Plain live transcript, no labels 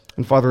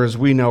And Father, as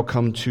we now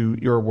come to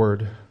your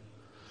word,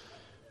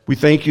 we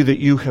thank you that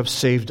you have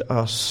saved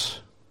us.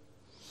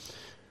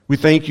 We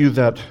thank you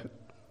that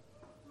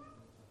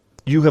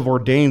you have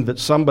ordained that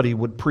somebody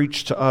would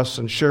preach to us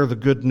and share the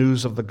good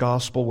news of the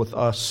gospel with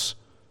us,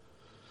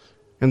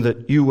 and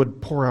that you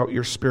would pour out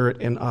your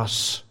Spirit in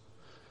us,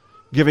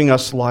 giving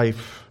us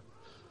life,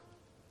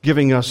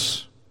 giving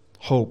us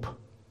hope,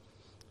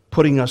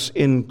 putting us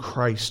in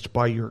Christ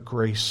by your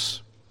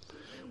grace.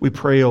 We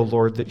pray, O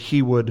Lord, that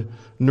he would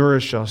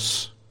nourish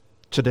us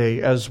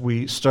today as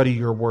we study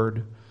your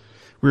word.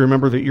 We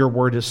remember that your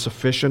word is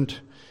sufficient,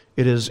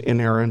 it is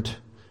inerrant,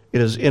 it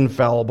is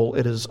infallible,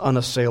 it is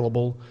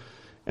unassailable.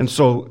 And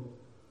so,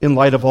 in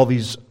light of all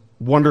these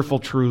wonderful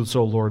truths,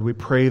 O Lord, we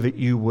pray that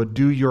you would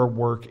do your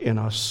work in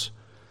us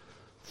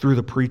through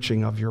the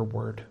preaching of your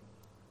word.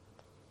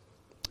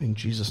 In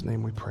Jesus'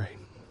 name we pray.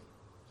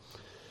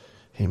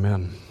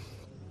 Amen.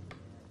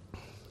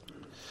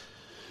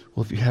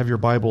 Well, if you have your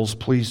Bibles,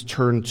 please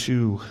turn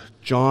to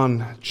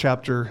John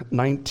chapter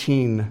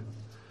 19.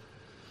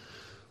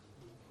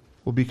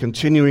 We'll be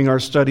continuing our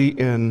study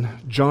in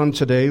John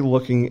today,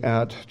 looking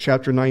at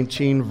chapter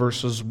 19,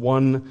 verses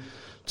 1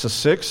 to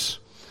 6.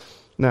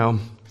 Now,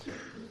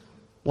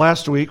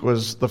 last week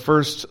was the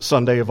first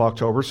Sunday of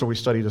October, so we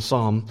studied a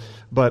psalm,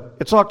 but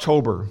it's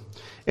October.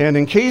 And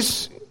in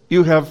case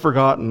you have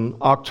forgotten,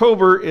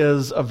 October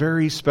is a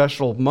very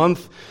special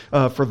month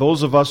for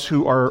those of us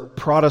who are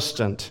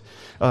Protestant.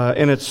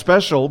 And it's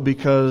special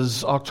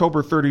because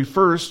October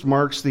 31st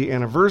marks the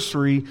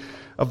anniversary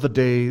of the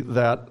day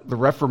that the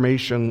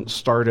Reformation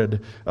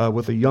started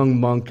with a young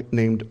monk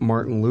named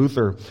Martin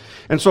Luther.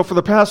 And so for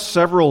the past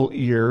several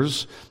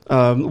years,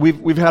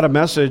 we've had a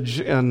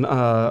message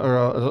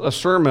or a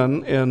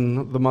sermon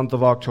in the month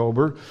of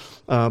October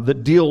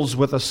that deals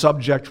with a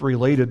subject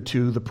related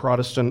to the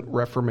Protestant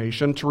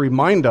Reformation to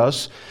remind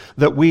us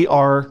that we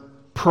are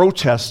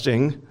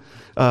protesting.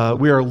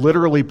 We are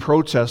literally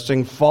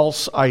protesting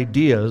false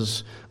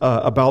ideas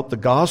about the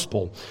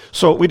gospel.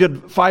 So we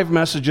did 5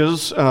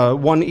 messages,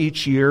 one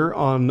each year,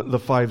 on the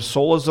 5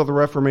 solas of the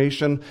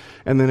Reformation.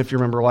 And then if you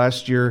remember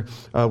last year,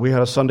 we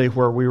had a Sunday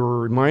where we were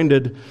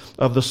reminded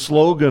of the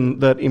slogan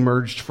that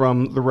emerged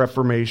from the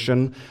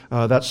Reformation,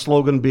 that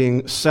slogan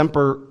being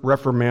Semper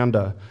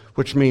Reformanda,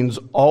 which means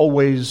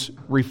always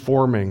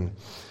reforming.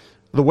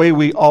 The way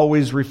we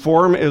always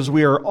reform is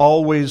we are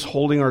always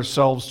holding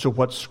ourselves to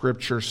what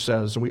Scripture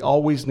says, and we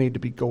always need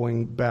to be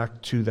going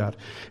back to that.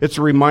 It's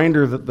a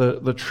reminder that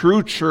the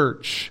true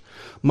church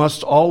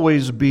must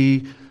always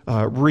be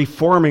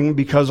reforming,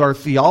 because our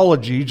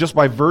theology, just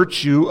by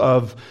virtue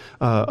of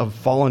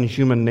fallen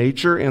human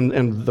nature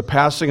and the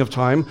passing of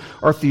time,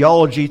 our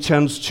theology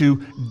tends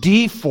to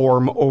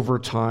deform over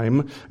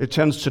time. It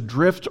tends to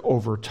drift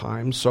over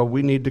time, so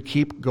we need to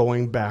keep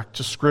going back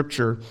to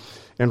Scripture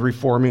and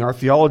reforming our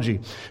theology.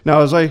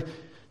 Now, as I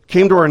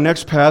came to our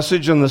next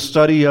passage in the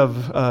study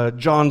of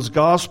John's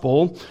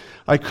Gospel,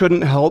 I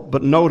couldn't help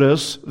but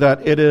notice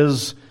that it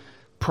is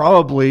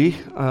probably,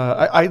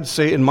 I'd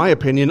say in my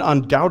opinion,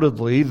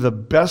 undoubtedly the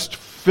best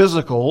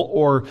physical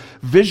or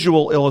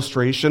visual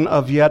illustration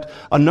of yet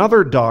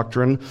another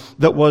doctrine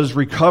that was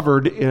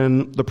recovered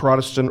in the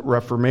Protestant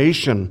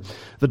Reformation,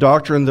 the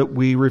doctrine that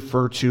we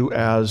refer to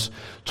as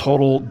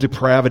total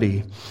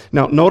depravity.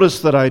 Now,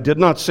 notice that I did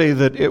not say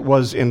that it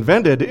was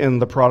invented in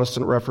the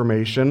Protestant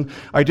Reformation.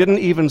 I didn't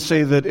even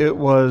say that it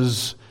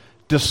was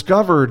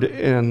discovered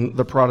in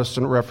the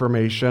Protestant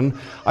Reformation.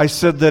 I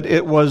said that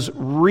it was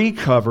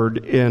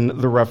recovered in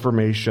the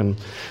Reformation.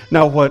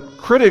 Now, what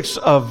critics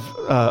of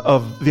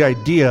the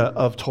idea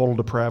of total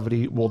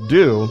depravity will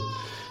do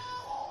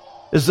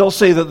is they'll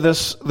say that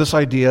this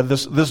idea,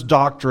 this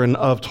doctrine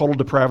of total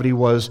depravity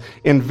was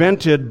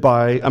invented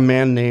by a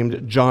man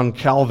named John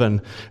Calvin.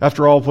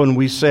 After all, when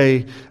we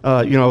say,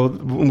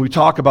 when we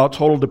talk about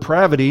total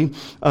depravity,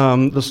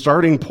 the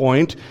starting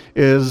point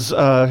is,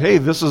 hey,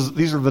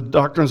 these are the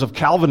doctrines of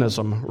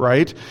Calvinism,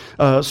 right?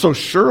 So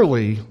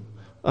surely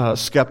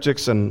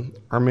skeptics and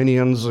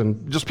Arminians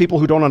and just people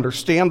who don't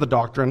understand the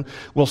doctrine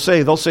they'll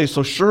say,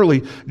 so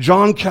surely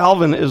John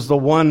Calvin is the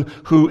one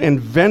who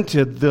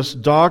invented this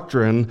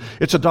doctrine.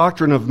 It's a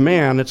doctrine of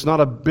man. It's not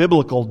a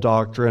biblical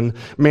doctrine.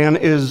 Man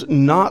is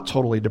not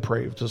totally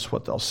depraved, is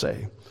what they'll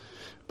say.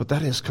 But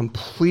that is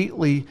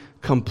completely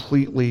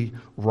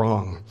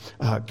wrong.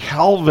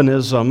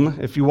 Calvinism,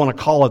 if you want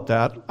to call it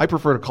that, I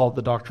prefer to call it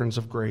the doctrines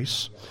of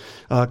grace.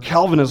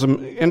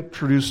 Calvinism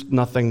introduced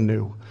nothing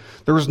new.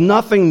 There was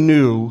nothing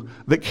new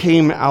that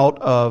came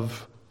out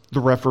of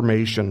the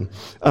Reformation.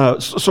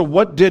 So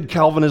what did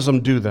Calvinism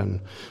do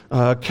then?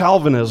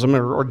 Calvinism,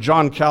 or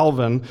John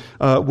Calvin,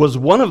 was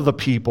one of the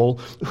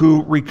people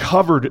who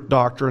recovered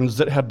doctrines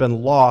that had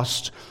been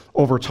lost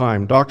over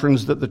time.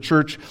 Doctrines that the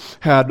church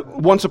had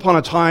once upon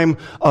a time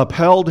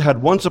upheld,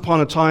 had once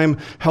upon a time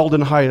held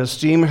in high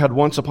esteem, had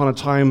once upon a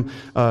time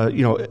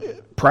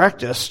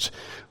practiced.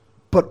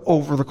 but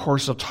over the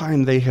course of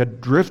time they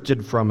had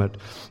drifted from it.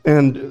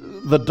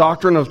 And the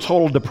doctrine of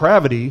total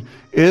depravity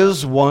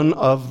is one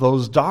of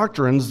those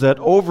doctrines that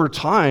over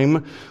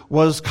time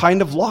was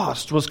kind of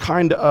lost, was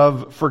kind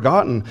of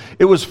forgotten.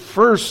 It was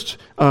first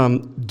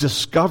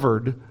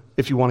discovered,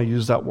 if you want to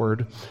use that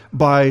word,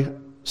 by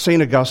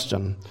St.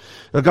 Augustine.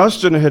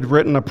 Augustine had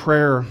written a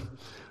prayer,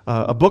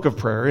 a book of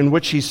prayer, in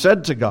which he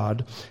said to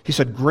God, he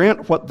said,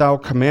 "Grant what thou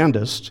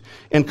commandest,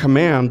 and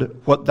command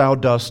what thou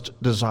dost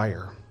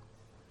desire."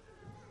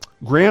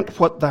 Grant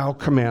what thou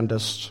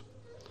commandest,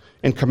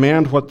 and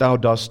command what thou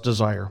dost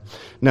desire.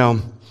 Now,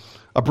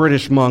 a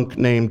British monk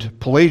named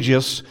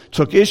Pelagius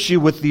took issue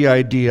with the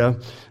idea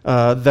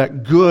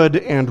that good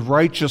and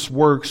righteous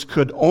works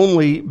could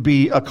only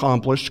be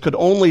accomplished, could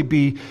only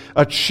be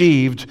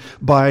achieved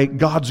by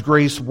God's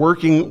grace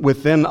working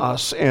within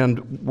us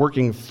and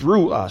working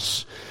through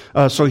us.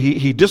 So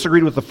he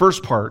disagreed with the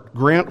first part,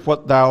 grant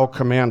what thou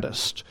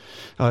commandest.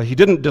 He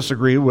didn't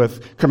disagree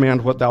with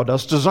command what thou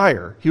dost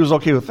desire. He was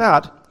okay with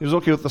that. He was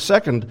okay with the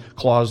second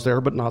clause there,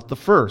 but not the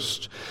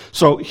first.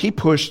 So he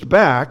pushed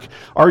back,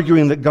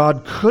 arguing that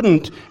God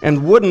couldn't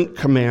and wouldn't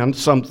command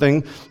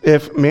something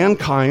if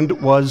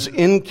mankind was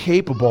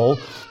incapable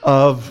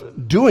of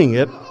doing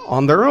it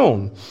on their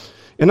own.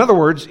 In other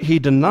words, he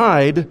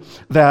denied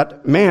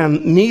that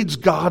man needs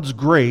God's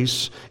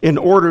grace in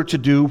order to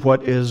do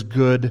what is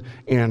good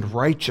and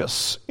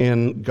righteous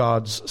in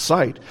God's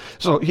sight.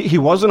 So he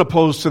wasn't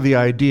opposed to the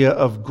idea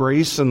of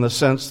grace in the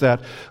sense that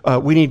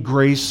we need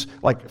grace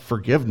like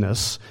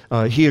forgiveness.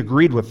 He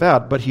agreed with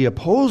that, but he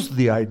opposed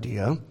the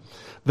idea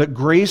that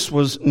grace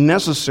was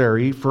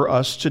necessary for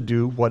us to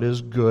do what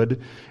is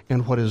good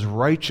and what is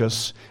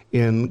righteous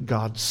in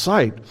God's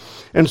sight.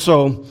 And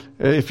so,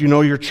 if you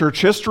know your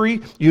church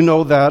history, you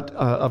know that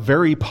a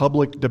very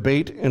public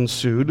debate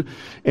ensued,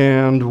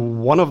 and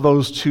one of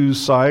those two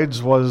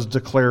sides was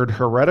declared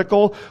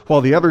heretical,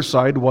 while the other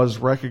side was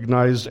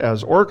recognized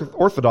as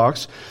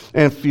orthodox.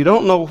 And if you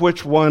don't know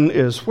which one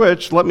is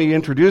which, let me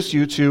introduce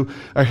you to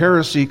a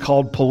heresy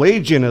called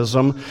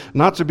Pelagianism,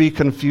 not to be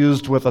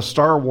confused with a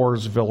Star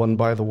Wars villain,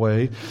 by the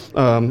way.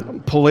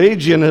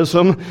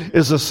 Pelagianism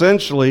is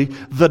essentially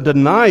the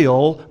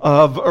denial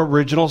of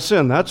original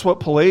sin. That's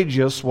what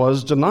Pelagius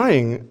was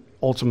denying,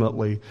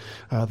 ultimately.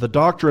 The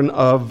doctrine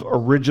of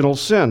original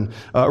sin.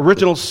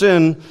 Original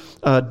sin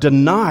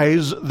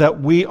denies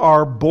that we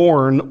are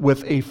born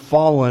with a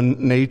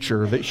fallen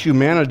nature, that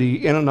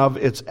humanity, in and of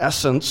its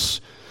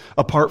essence,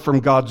 apart from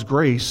God's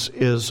grace,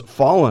 is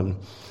fallen.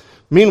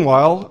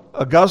 Meanwhile,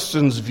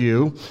 Augustine's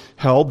view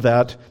held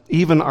that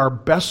even our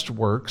best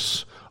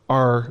works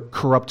are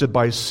corrupted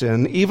by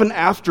sin, even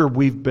after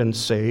we've been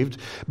saved,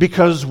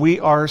 because we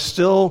are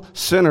still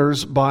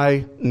sinners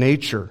by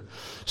nature.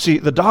 See,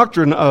 the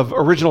doctrine of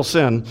original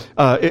sin,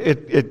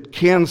 it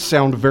can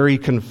sound very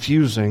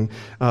confusing.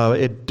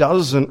 It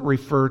doesn't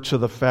refer to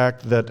the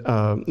fact that,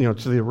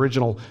 to the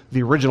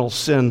original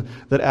sin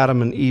that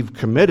Adam and Eve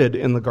committed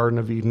in the Garden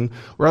of Eden.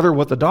 Rather,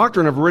 what the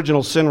doctrine of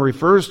original sin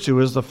refers to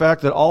is the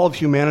fact that all of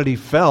humanity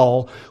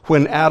fell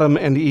when Adam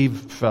and Eve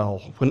fell,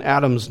 when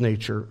Adam's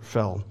nature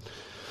fell.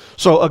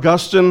 So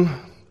Augustine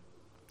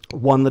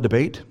won the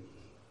debate,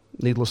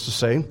 needless to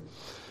say.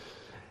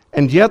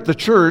 And yet the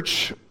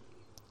church,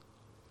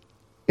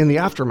 in the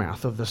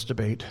aftermath of this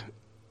debate,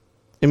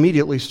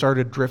 immediately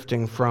started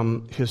drifting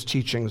from his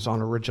teachings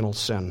on original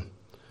sin.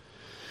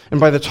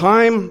 And by the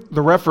time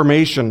the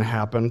Reformation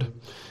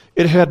happened,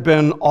 it had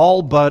been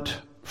all but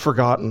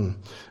forgotten.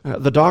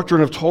 The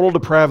doctrine of total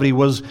depravity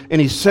was an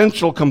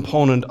essential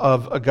component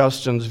of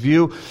Augustine's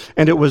view,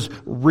 and it was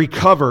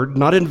recovered,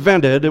 not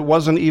invented, it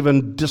wasn't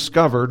even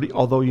discovered,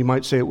 although you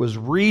might say it was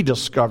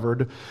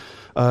rediscovered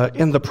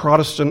in the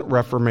Protestant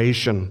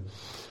Reformation.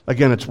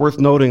 Again, it's worth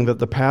noting that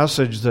the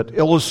passage that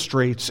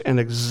illustrates and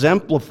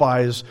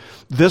exemplifies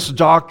this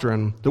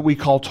doctrine that we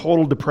call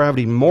total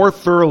depravity more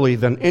thoroughly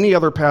than any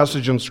other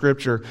passage in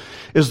Scripture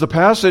is the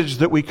passage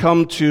that we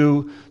come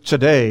to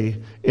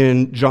today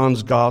in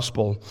John's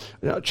Gospel.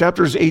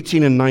 Chapters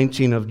 18 and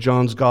 19 of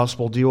John's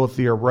Gospel deal with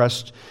the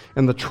arrest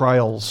and the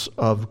trials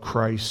of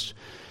Christ.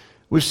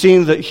 We've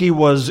seen that he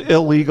was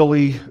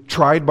illegally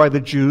tried by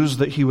the Jews,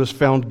 that he was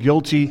found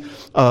guilty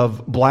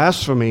of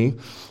blasphemy,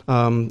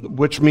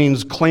 which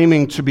means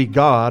claiming to be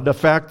God, a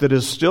fact that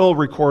is still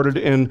recorded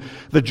in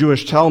the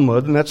Jewish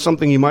Talmud, and that's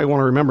something you might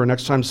want to remember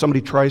next time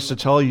somebody tries to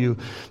tell you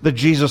that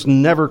Jesus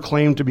never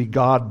claimed to be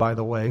God, by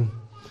the way.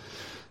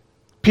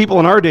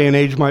 People in our day and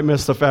age might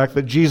miss the fact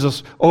that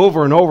Jesus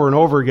over and over and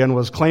over again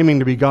was claiming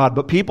to be God,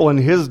 but people in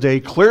his day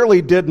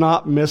clearly did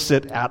not miss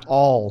it at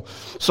all.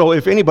 So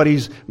if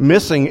anybody's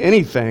missing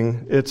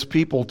anything, it's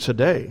people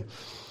today.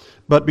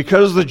 But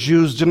because the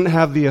Jews didn't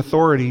have the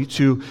authority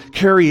to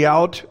carry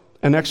out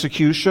an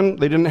execution,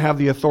 they didn't have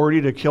the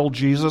authority to kill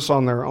Jesus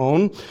on their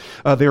own,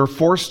 they were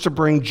forced to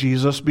bring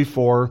Jesus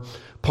before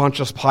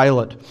Pontius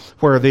Pilate,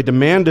 where they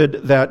demanded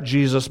that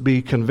Jesus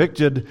be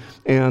convicted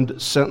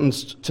and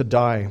sentenced to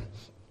die.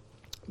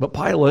 But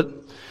Pilate,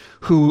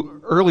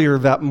 who earlier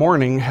that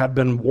morning had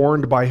been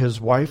warned by his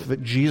wife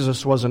that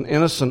Jesus was an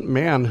innocent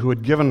man who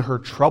had given her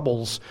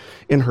troubles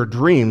in her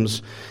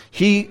dreams,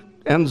 he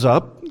ends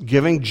up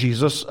giving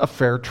Jesus a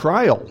fair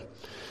trial,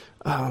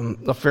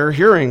 a fair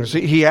hearing.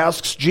 He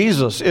asks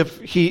Jesus if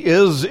he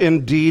is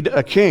indeed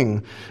a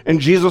king.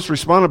 And Jesus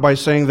responded by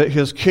saying that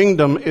his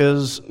kingdom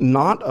is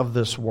not of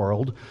this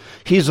world.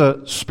 He's a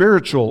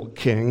spiritual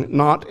king,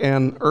 not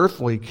an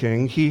earthly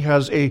king. He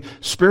has a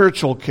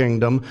spiritual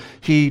kingdom.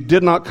 He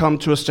did not come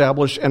to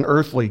establish an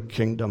earthly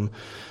kingdom.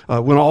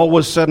 When all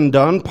was said and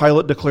done,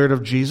 Pilate declared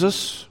of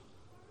Jesus,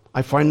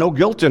 "I find no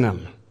guilt in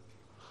him."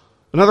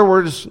 In other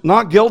words,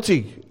 not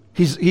guilty.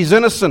 He's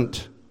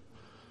innocent.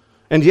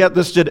 And yet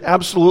this did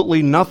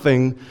absolutely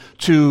nothing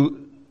to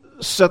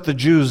set the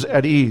Jews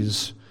at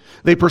ease.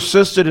 They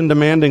persisted in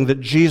demanding that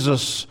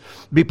Jesus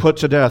be put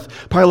to death.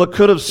 Pilate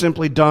could have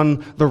simply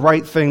done the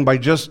right thing by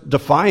just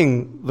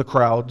defying the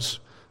crowds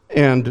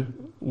and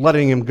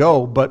letting him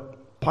go,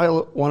 but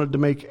Pilate wanted to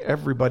make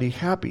everybody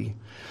happy.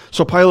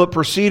 So Pilate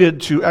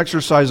proceeded to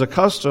exercise a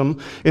custom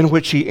in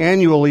which he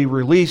annually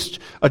released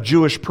a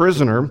Jewish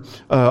prisoner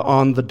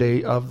on the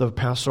day of the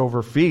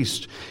Passover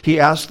feast.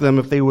 He asked them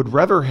if they would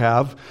rather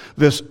have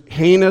this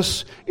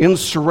heinous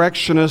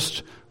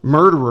insurrectionist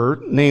murderer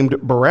named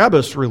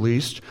Barabbas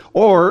released,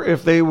 or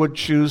if they would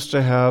choose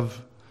to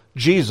have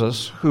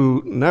Jesus,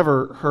 who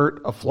never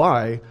hurt a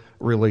fly,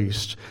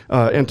 released.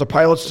 And to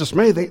Pilate's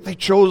dismay, they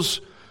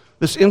chose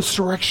this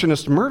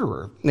insurrectionist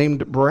murderer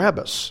named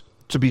Barabbas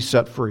to be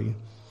set free.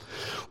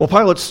 Well,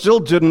 Pilate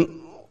still didn't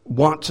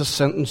want to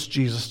sentence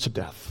Jesus to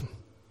death.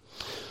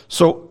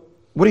 So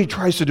what he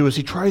tries to do is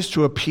he tries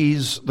to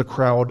appease the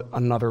crowd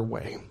another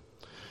way.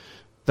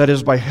 That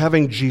is, by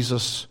having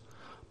Jesus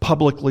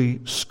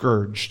publicly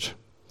scourged.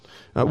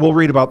 We'll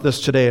read about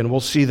this today, and we'll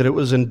see that it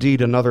was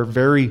indeed another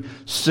very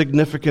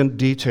significant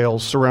detail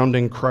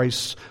surrounding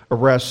Christ's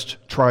arrest,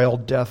 trial,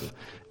 death,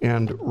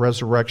 and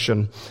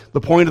resurrection.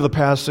 The point of the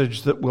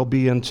passage that we'll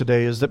be in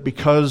today is that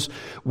because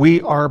we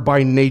are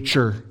by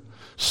nature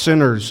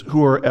sinners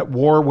who are at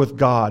war with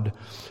God,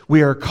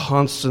 we are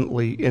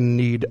constantly in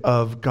need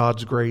of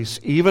God's grace,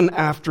 even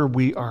after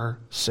we are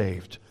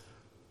saved.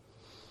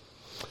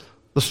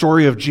 The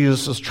story of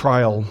Jesus'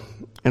 trial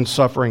and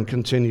suffering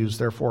continues,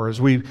 therefore, as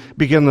we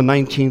begin the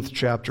 19th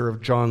chapter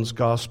of John's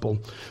Gospel.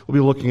 We'll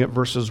be looking at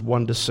verses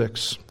 1 to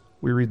 6.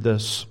 We read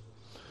this.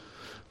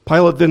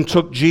 Pilate then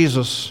took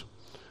Jesus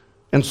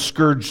and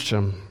scourged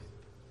him.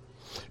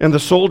 And the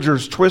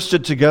soldiers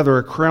twisted together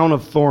a crown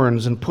of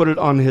thorns and put it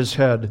on his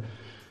head,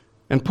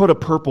 and put a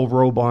purple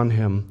robe on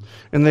him.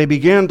 And they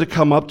began to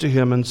come up to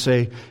him and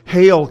say,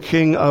 "Hail,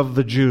 King of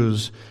the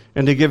Jews,"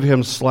 and to give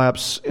him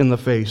slaps in the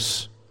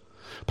face.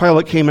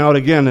 Pilate came out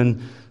again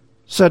and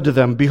said to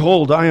them,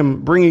 "Behold, I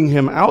am bringing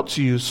him out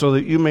to you so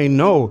that you may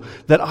know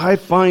that I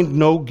find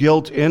no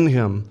guilt in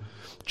him."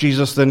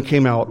 Jesus then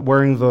came out,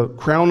 wearing the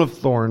crown of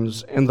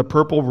thorns and the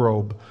purple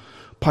robe.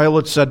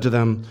 Pilate said to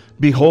them,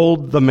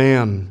 "Behold the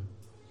man."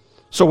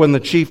 So when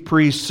the chief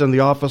priests and the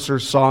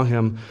officers saw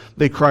him,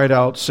 they cried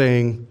out,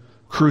 saying,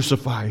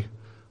 "Crucify,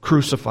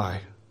 crucify."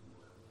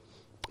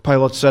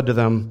 Pilate said to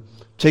them,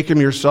 "Take him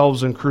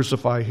yourselves and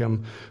crucify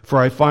him, for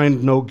I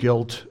find no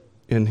guilt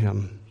in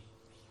him."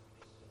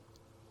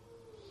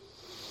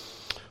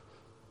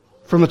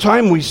 From the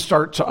time we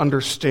start to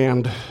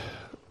understand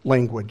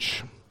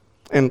language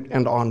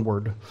and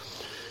onward,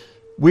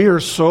 we are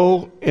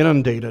so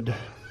inundated,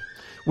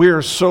 we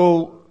are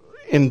so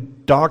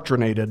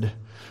indoctrinated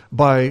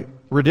by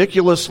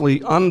ridiculously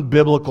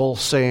unbiblical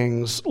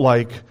sayings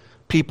like,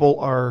 people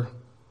are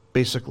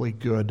basically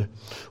good,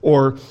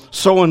 or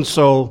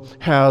so-and-so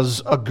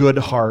has a good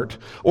heart,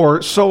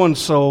 or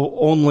so-and-so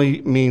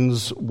only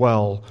means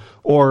well,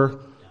 or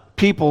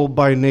people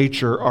by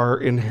nature are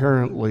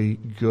inherently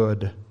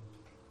good.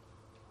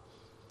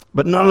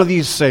 But none of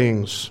these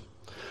sayings,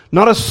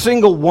 not a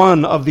single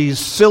one of these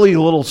silly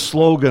little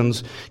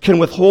slogans can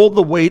withhold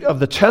the weight of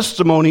the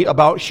testimony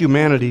about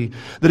humanity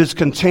that is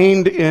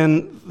contained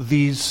in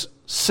these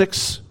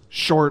 6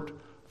 short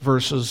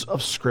verses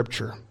of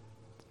Scripture.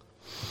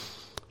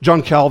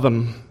 John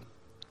Calvin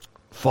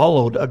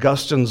followed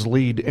Augustine's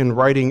lead in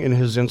writing in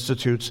his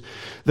Institutes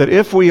that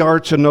if we are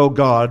to know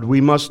God,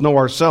 we must know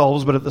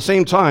ourselves, but at the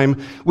same time,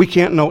 we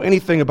can't know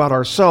anything about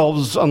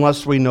ourselves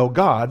unless we know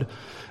God.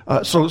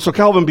 So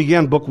Calvin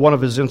began book 1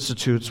 of his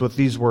Institutes with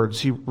these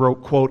words. He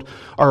wrote, quote,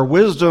 "Our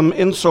wisdom,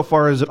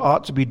 insofar as it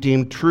ought to be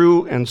deemed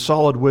true and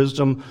solid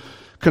wisdom,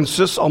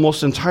 consists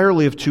almost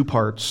entirely of 2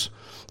 parts,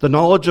 the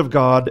knowledge of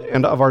God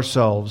and of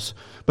ourselves.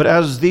 But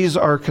as these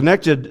are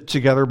connected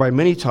together by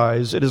many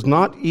ties, it is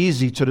not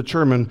easy to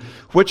determine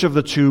which of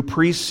the 2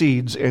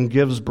 precedes and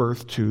gives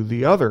birth to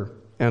the other."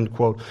 End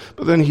quote.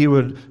 But then he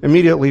would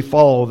immediately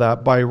follow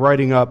that by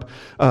noting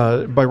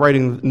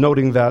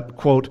that,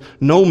 quote,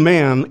 "No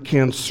man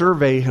can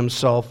survey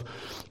himself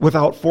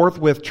without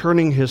forthwith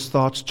turning his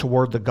thoughts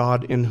toward the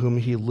God in whom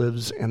he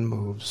lives and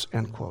moves."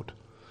 End quote.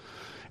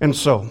 And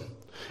so,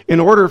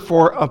 in order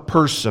for a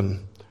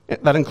person,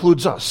 that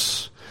includes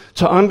us,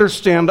 to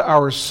understand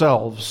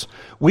ourselves,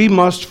 we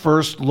must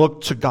first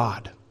look to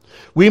God.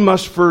 We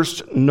must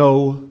first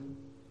know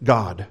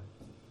God.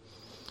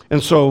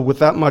 And so, with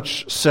that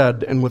much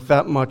said and with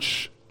that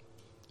much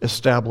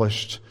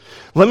established,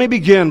 let me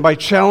begin by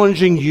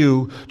challenging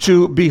you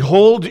to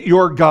behold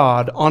your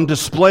God on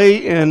display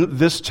in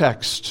this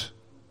text.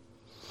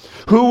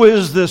 Who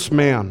is this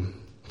man?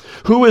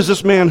 Who is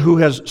this man who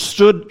has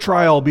stood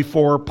trial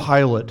before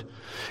Pilate?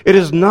 It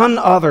is none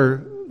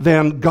other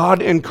than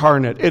God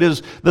incarnate. It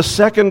is the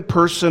second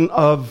person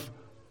of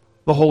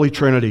the Holy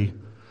Trinity.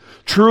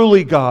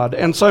 Truly God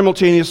and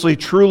simultaneously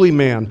truly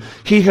man.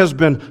 He has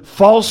been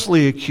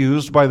falsely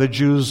accused by the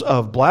Jews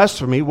of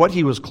blasphemy. What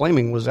he was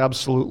claiming was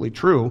absolutely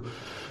true.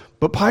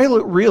 But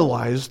Pilate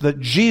realized that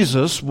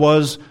Jesus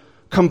was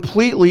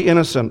completely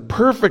innocent,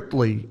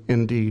 perfectly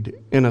indeed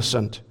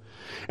innocent,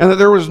 and that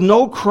there was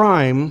no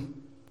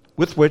crime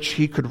with which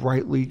he could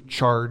rightly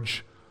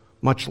charge,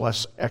 much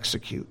less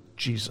execute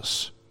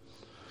Jesus.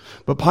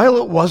 But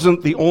Pilate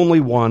wasn't the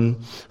only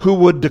one who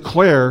would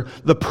declare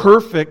the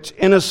perfect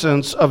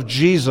innocence of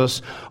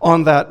Jesus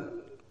on that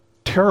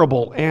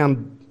terrible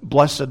and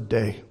blessed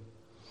day.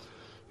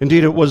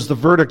 Indeed, it was the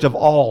verdict of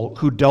all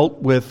who dealt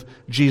with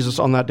Jesus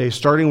on that day,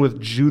 starting with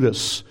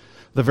Judas,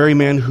 the very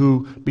man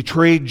who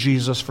betrayed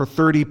Jesus for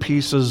 30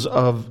 pieces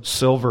of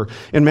silver.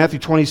 In Matthew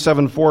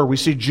 27:4, we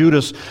see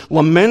Judas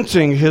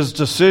lamenting his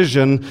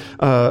decision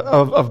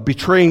of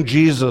betraying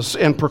Jesus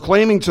and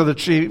proclaiming to the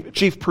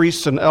chief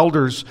priests and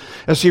elders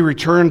as he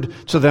returned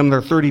to them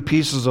their 30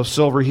 pieces of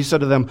silver. He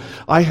said to them,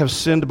 "I have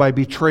sinned by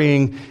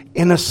betraying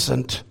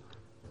innocent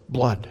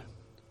blood."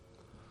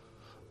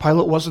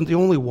 Pilate wasn't the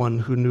only one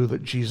who knew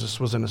that Jesus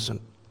was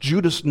innocent.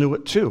 Judas knew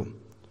it too.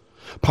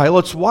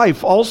 Pilate's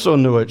wife also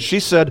knew it.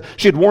 She said,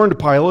 she had warned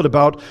Pilate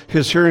about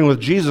his hearing with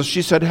Jesus.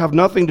 She said, "Have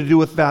nothing to do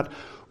with that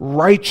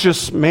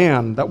righteous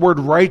man." That word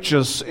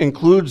righteous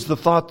includes the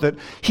thought that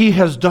he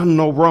has done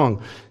no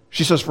wrong.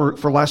 She says, for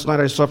last night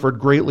I suffered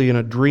greatly in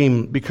a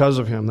dream because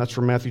of him. That's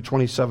from Matthew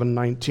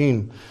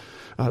 27:19.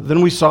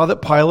 Then we saw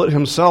that Pilate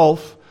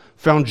himself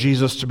found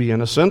Jesus to be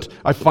innocent.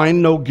 "I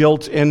find no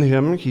guilt in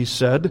him," he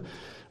said.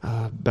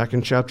 Back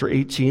in chapter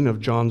 18 of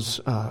John's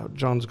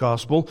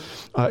Gospel.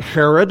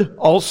 Herod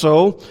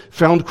also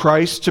found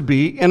Christ to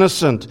be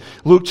innocent.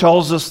 Luke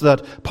tells us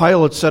that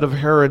Pilate said of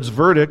Herod's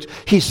verdict,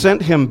 "He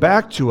sent him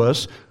back to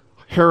us."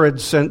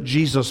 Herod sent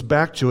Jesus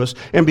back to us,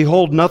 "and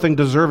behold, nothing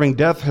deserving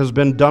death has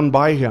been done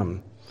by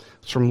him."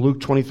 It's from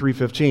Luke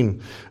 23:15.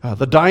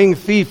 The dying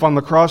thief on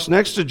the cross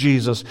next to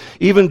Jesus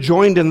even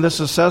joined in this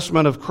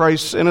assessment of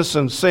Christ's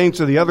innocence, saying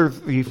to the other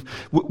thief,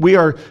 "We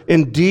are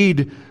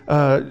indeed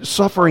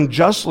suffering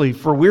justly,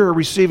 for we are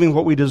receiving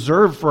what we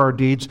deserve for our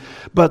deeds,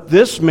 but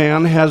this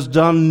man has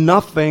done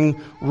nothing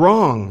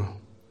wrong."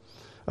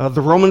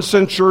 The Roman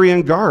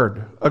centurion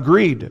guard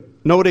agreed,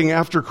 noting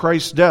after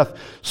Christ's death,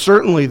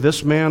 "Certainly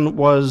this man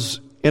was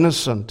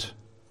innocent."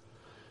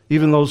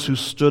 Even those who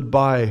stood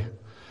by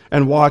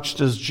and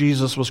watched as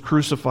Jesus was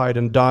crucified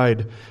and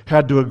died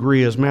had to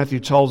agree, as Matthew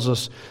tells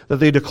us,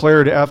 that they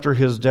declared after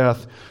his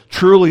death,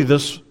 "Truly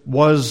this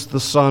was the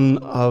Son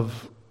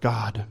of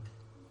God."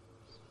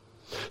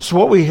 So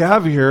what we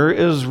have here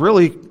is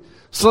really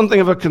something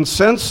of a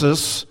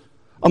consensus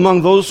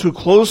among those who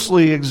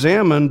closely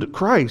examined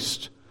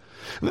Christ.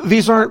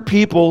 These aren't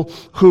people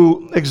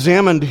who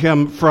examined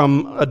him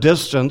from a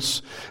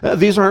distance.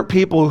 These aren't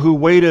people who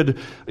waited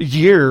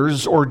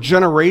years or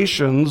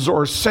generations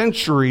or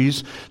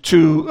centuries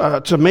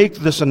to make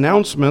this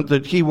announcement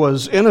that he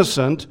was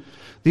innocent.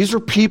 These are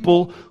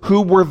people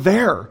who were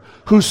there,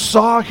 who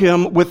saw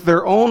him with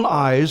their own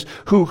eyes,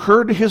 who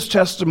heard his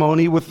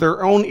testimony with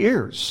their own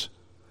ears,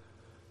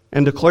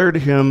 and declared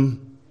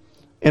him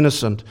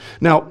innocent.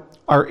 Now,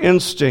 our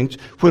instinct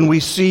when we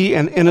see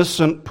an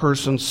innocent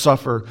person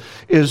suffer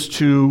is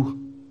to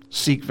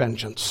seek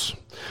vengeance.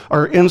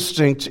 Our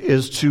instinct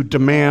is to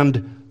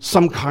demand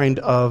some kind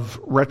of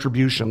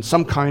retribution,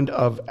 some kind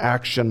of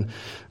action.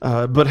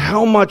 But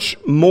how much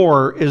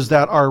more is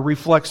that our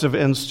reflexive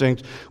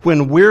instinct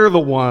when we're the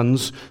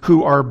ones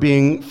who are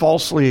being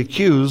falsely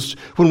accused,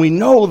 when we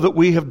know that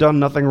we have done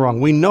nothing wrong?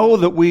 We know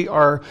that we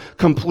are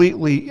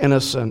completely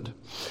innocent.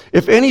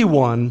 If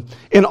anyone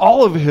in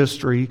all of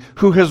history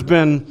who has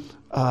been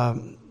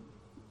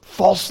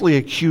falsely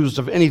accused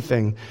of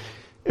anything,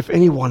 if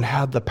anyone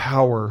had the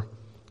power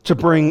to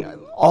bring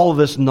all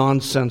this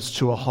nonsense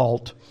to a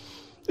halt,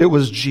 it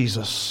was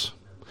Jesus.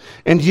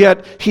 And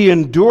yet he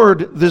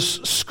endured this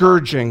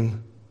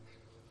scourging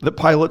that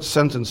Pilate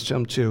sentenced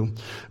him to.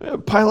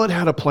 Pilate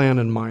had a plan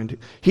in mind.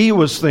 He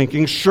was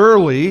thinking,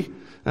 surely,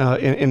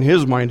 in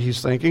his mind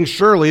he's thinking,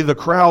 surely the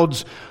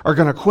crowds are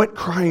going to quit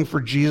crying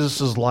for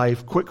Jesus'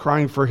 life, quit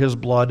crying for his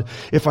blood,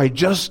 if I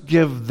just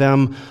give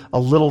them a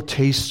little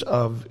taste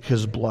of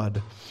his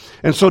blood.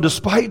 And so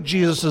despite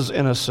Jesus'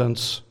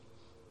 innocence,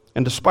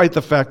 and despite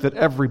the fact that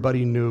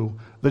everybody knew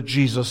that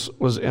Jesus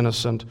was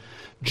innocent,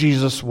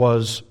 Jesus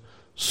was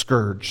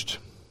scourged.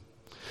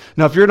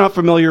 Now, if you're not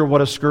familiar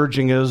what a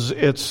scourging is,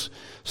 it's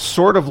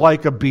sort of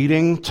like a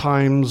beating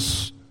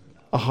times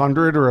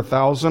 100 or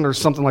 1,000 or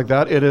something like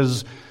that. It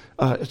is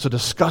it's a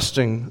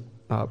disgusting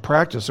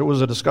practice. It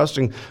was a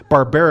disgusting,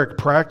 barbaric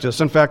practice.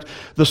 In fact,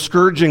 the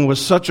scourging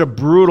was such a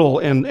brutal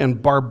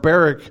and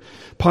barbaric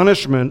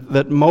punishment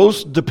that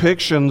most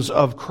depictions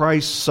of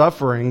Christ's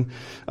suffering,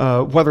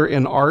 whether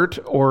in art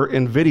or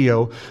in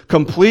video,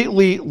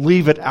 completely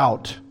leave it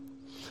out.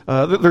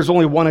 There's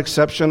only one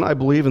exception, I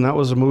believe, and that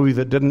was a movie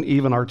that didn't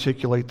even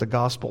articulate the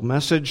gospel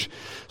message.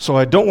 So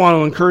I don't want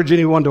to encourage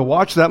anyone to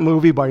watch that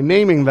movie by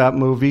naming that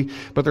movie,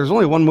 but there's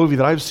only one movie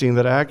that I've seen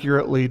that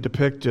accurately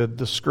depicted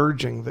the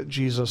scourging that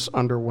Jesus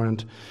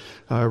underwent.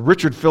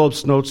 Richard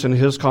Phillips notes in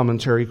his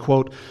commentary,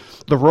 quote,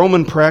 "The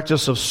Roman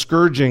practice of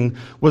scourging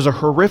was a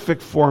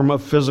horrific form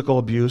of physical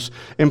abuse,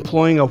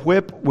 employing a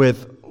whip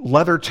with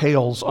leather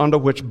tails onto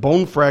which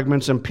bone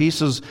fragments and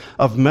pieces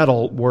of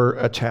metal were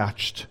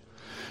attached.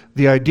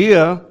 The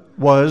idea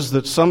was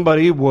that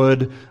somebody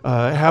would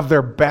have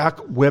their back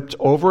whipped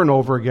over and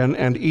over again,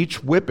 and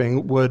each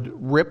whipping would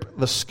rip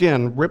the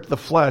skin, rip the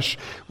flesh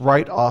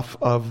right off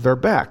of their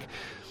back.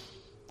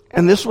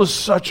 And this was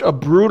such a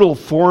brutal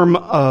form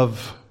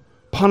of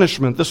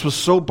punishment. This was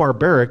so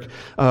barbaric.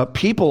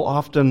 People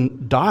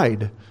often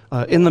died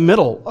in the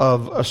middle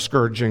of a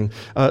scourging.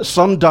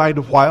 Some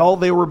died while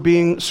they were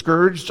being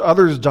scourged.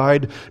 Others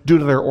died due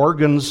to their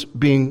organs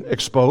being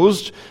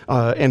exposed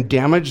and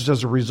damaged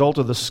as a result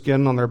of the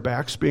skin on their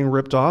backs being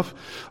ripped off.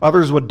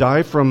 Others would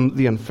die from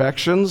the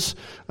infections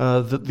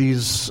that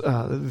these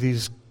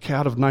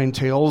cat of nine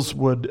tails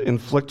would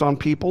inflict on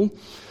people.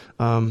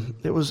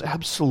 It was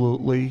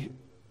absolutely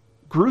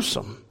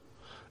gruesome.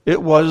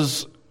 It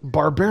was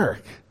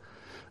barbaric.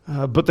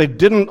 But they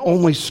didn't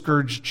only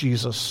scourge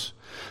Jesus.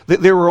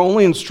 They were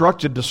only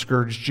instructed to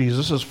scourge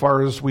Jesus, as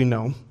far as we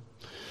know.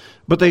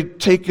 But they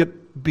take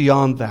it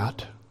beyond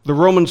that. The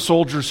Roman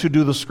soldiers who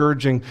do the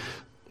scourging,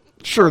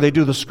 sure, they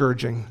do the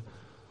scourging,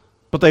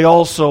 but they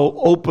also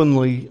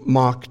openly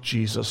mock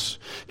Jesus.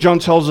 John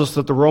tells us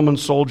that the Roman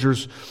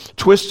soldiers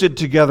twisted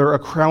together a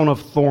crown of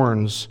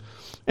thorns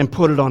and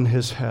put it on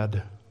his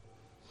head.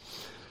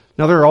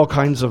 Now, there are all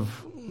kinds of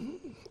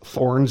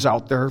thorns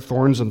out there,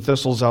 thorns and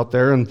thistles out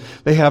there, and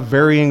they have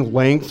varying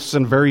lengths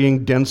and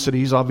varying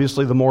densities.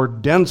 Obviously, the more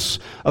dense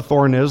a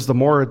thorn is, the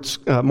more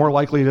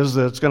likely it is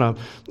that it's going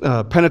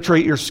to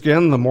penetrate your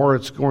skin, the more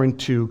it's going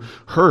to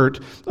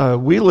hurt.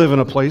 We live in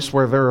a place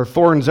where there are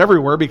thorns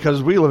everywhere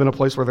because we live in a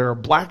place where there are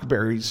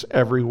blackberries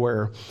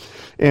everywhere.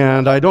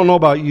 And I don't know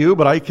about you,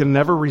 but I can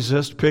never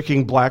resist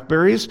picking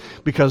blackberries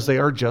because they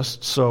are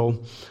just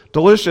so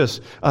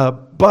delicious.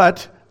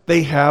 But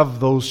they have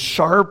those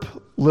sharp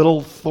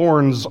little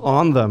thorns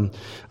on them.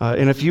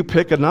 And if you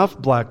pick enough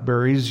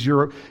blackberries,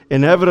 you're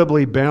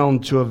inevitably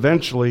bound to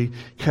eventually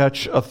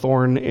catch a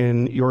thorn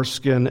in your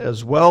skin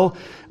as well.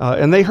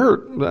 And they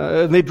hurt.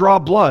 And they draw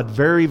blood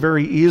very,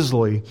 very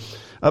easily.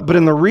 But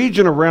in the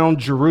region around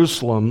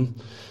Jerusalem,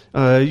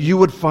 you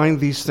would find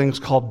these things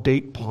called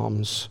date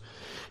palms.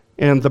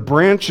 And the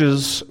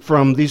branches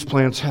from these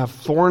plants have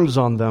thorns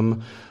on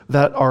them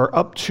that are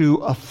up to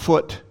a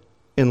foot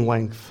in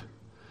length.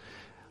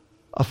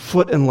 A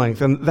foot in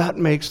length, and that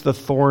makes the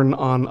thorn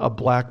on a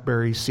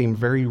blackberry seem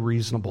very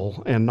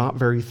reasonable and not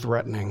very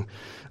threatening.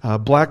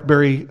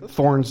 Blackberry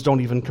thorns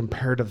don't even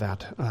compare to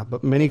that,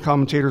 but many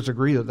commentators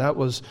agree that that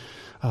was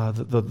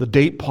the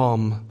date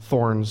palm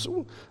thorns.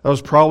 That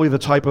was probably the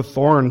type of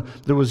thorn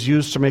that was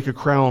used to make a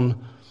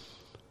crown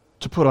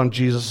to put on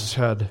Jesus'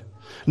 head.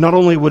 Not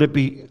only would it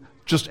be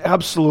just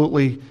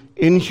absolutely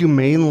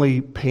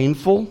inhumanely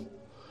painful,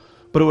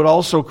 but it would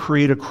also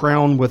create a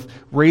crown with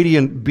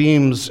radiant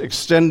beams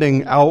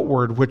extending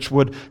outward, which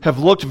would have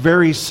looked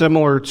very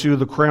similar to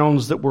the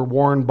crowns that were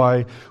worn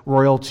by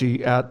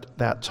royalty at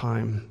that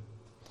time.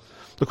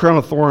 The crown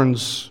of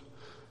thorns,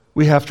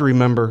 we have to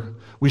remember,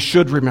 we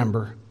should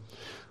remember.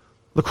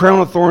 The crown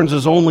of thorns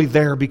is only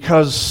there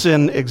because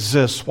sin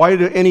exists. Why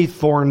do any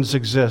thorns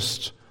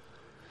exist?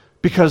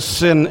 Because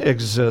sin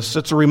exists.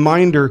 It's a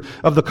reminder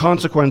of the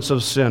consequence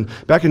of sin.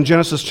 Back in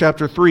Genesis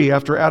chapter 3,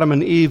 after Adam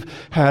and Eve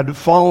had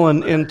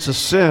fallen into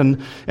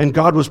sin and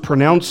God was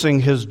pronouncing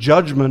his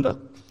judgment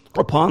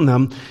upon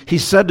them, he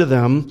said to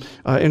them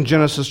in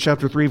Genesis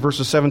chapter 3,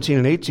 verses 17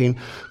 and 18,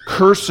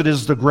 "Cursed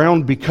is the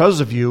ground because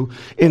of you.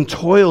 In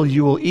toil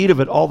you will eat of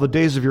it all the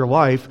days of your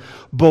life.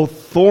 Both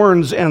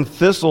thorns and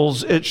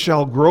thistles it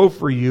shall grow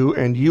for you,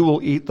 and you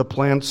will eat the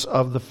plants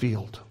of the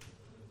field."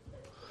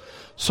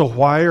 So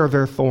why are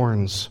there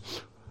thorns?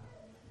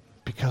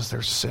 Because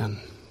there's sin.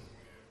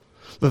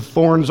 The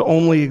thorns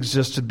only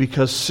existed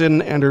because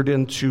sin entered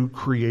into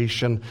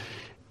creation,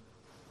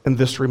 and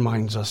this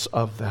reminds us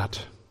of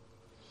that.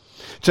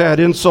 To add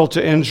insult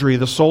to injury,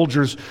 the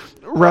soldiers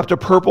wrapped a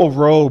purple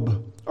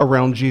robe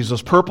around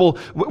Jesus. Purple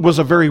was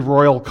a very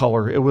royal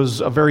color. It was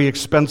a very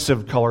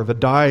expensive color. The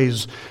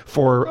dyes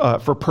for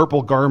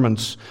purple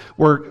garments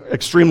were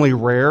extremely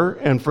rare,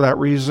 and for that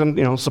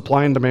reason,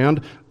 supply and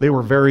demand, they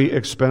were very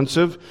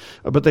expensive.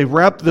 But they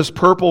wrapped this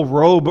purple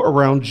robe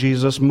around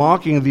Jesus,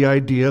 mocking the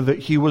idea that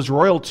he was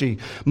royalty,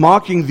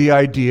 mocking the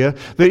idea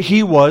that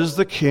he was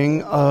the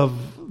king of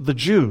the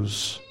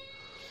Jews.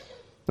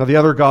 Now, the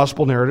other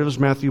gospel narratives,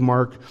 Matthew,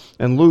 Mark,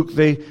 and Luke,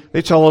 they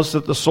tell us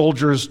that the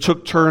soldiers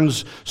took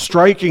turns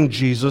striking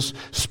Jesus,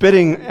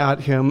 spitting at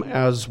him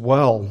as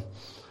well.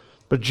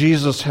 But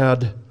Jesus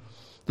had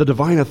the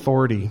divine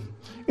authority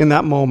in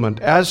that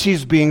moment, as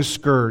he's being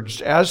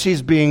scourged, as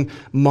he's being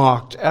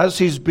mocked, as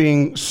he's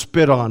being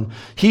spit on.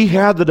 He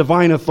had the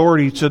divine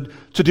authority to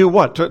do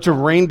what? To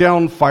rain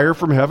down fire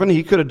from heaven.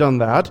 He could have done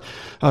that.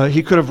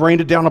 He could have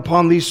rained it down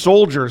upon these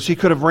soldiers. He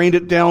could have rained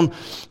it down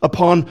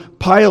upon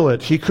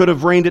Pilate. He could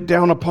have rained it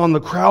down upon the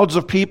crowds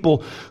of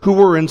people who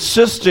were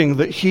insisting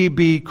that he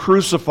be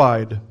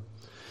crucified.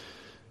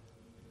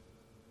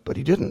 But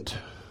he didn't.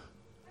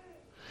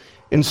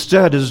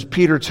 Instead, as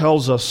Peter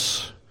tells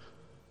us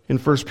in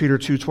 1 Peter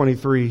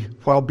 2:23,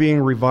 while being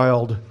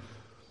reviled,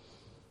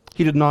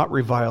 he did not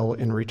revile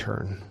in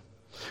return.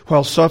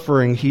 While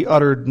suffering, he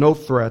uttered no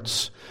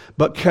threats,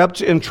 but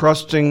kept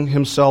entrusting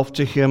himself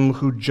to him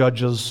who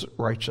judges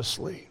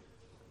righteously.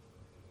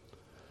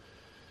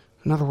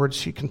 In other words,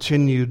 he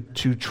continued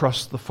to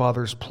trust the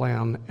Father's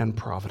plan and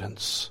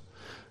providence,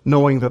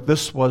 knowing that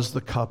this was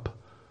the cup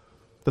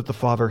that the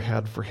Father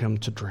had for him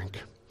to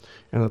drink,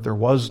 and that there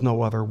was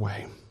no other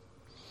way.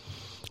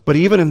 But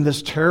even in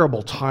this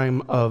terrible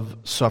time of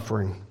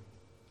suffering,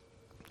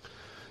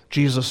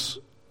 Jesus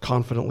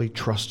confidently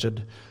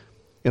trusted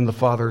in the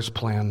Father's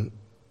plan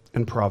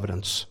and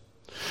providence.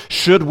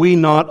 Should we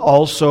not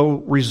also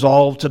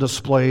resolve to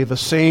display the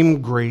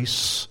same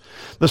grace,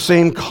 the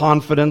same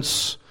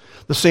confidence,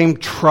 the same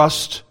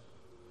trust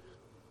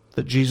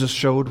that Jesus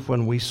showed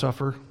when we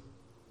suffer?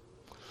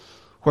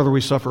 Whether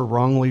we suffer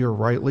wrongly or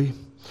rightly?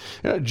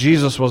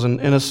 Jesus was an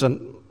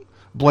innocent,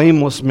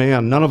 blameless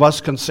man. None of us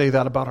can say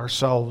that about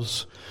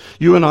ourselves.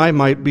 You and I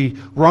might be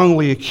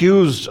wrongly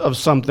accused of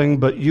something,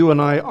 but you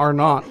and I are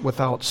not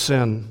without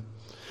sin.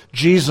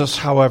 Jesus,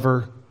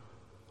 however,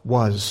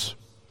 was.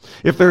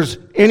 If there's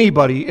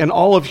anybody in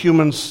all of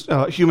human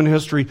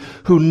history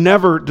who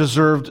never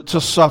deserved to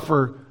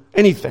suffer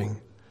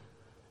anything,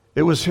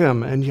 it was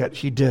him, and yet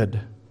he did.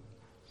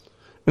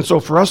 And so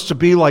for us to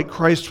be like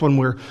Christ when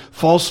we're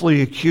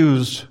falsely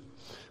accused,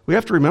 we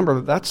have to remember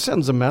that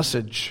sends a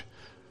message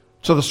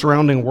to the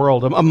surrounding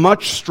world, a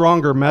much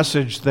stronger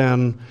message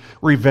than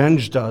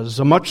revenge does,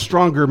 a much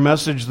stronger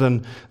message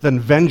than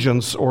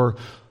vengeance or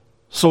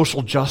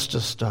social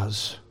justice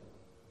does.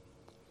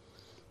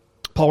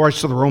 Paul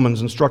writes to the Romans,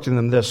 instructing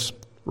them this,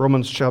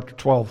 Romans chapter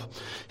 12.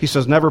 He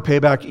says, never pay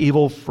back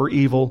evil for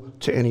evil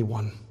to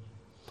anyone.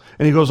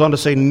 And he goes on to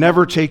say,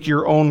 never take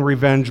your own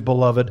revenge,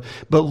 beloved,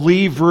 but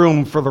leave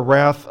room for the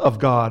wrath of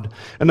God.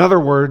 In other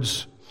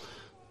words,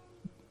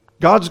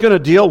 God's going to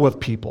deal with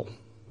people.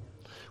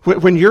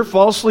 When you're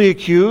falsely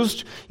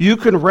accused, you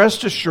can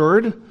rest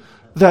assured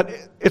that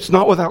it's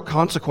not without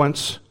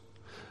consequence,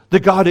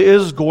 that God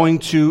is going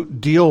to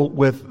deal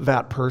with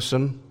that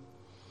person.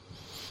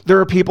 There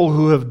are people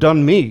who have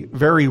done me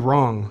very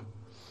wrong.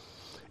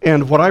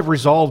 And what I've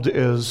resolved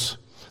is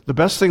the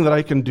best thing that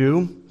I can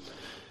do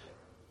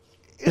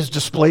is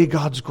display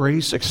God's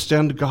grace,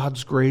 extend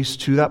God's grace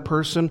to that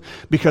person,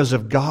 because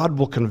if God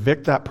will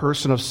convict that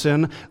person of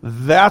sin,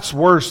 that's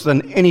worse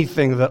than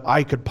anything that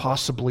I could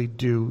possibly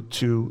do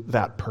to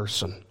that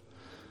person.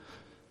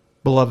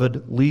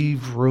 Beloved,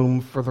 leave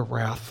room for the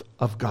wrath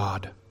of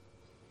God.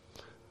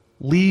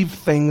 Leave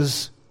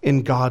things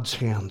in God's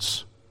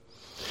hands.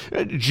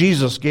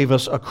 Jesus gave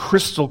us a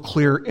crystal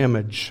clear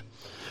image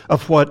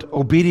of what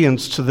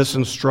obedience to this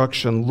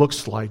instruction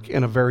looks like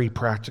in a very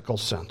practical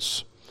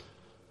sense.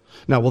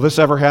 Now, will this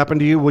ever happen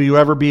to you? Will you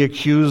ever be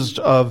accused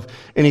of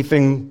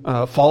anything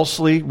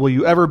falsely? Will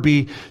you ever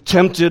be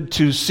tempted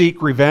to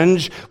seek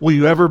revenge? Will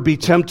you ever be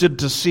tempted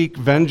to seek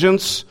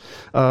vengeance?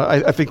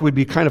 I think we'd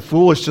be kind of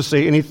foolish to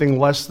say anything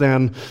less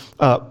than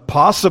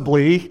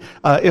possibly,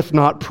 if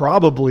not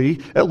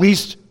probably, at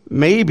least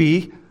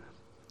maybe.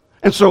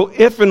 And so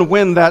if and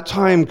when that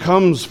time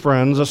comes,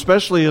 friends,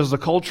 especially as the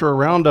culture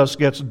around us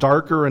gets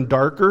darker and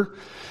darker,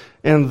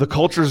 and the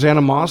culture's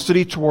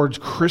animosity towards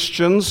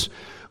Christians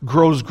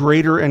grows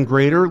greater and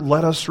greater,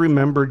 let us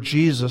remember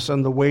Jesus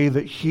and the way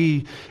that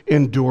he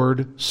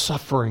endured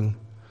suffering,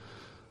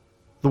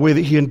 the way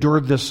that he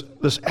endured this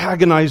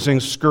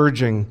agonizing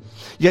scourging,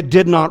 yet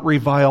did not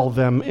revile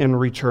them in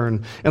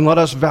return. And let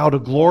us vow to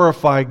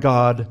glorify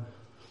God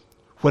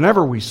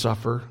whenever we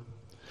suffer,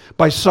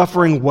 by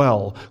suffering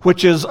well,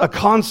 which is a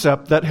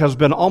concept that has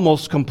been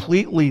almost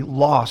completely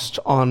lost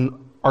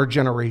on our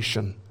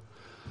generation.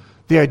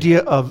 The idea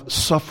of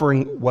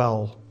suffering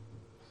well.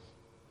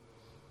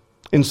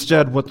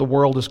 Instead, what the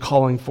world is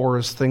calling for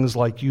is things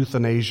like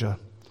euthanasia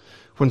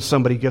when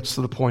somebody gets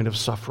to the point of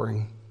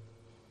suffering.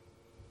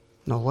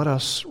 Now let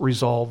us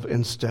resolve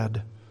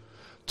instead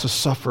to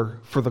suffer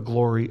for the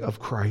glory of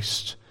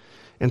Christ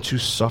and to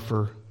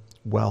suffer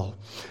well.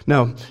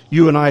 Now,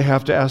 you and I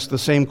have to ask the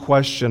same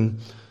question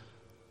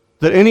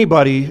that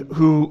anybody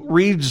who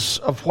reads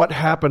of what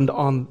happened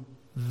on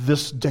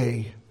this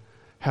day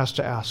has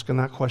to ask, and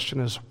that question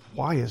is,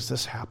 why is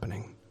this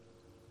happening?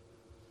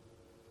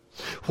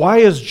 Why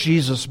is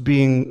Jesus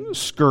being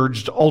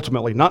scourged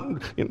ultimately?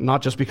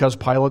 Not just because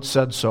Pilate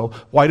said so.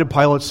 Why did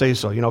Pilate say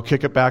so?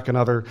 Kick it back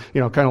another,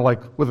 kind of like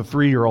with a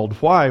 3-year-old.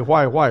 Why,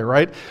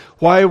 right?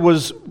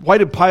 Why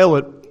did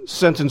Pilate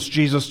sentence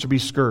Jesus to be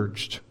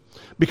scourged?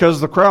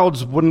 Because the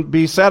crowds wouldn't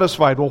be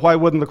satisfied. Well, why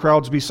wouldn't the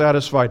crowds be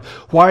satisfied?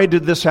 Why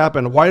did this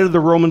happen? Why did the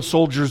Roman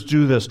soldiers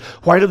do this?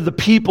 Why did the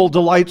people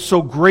delight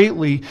so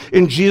greatly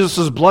in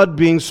Jesus' blood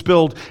being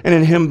spilled and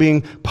in him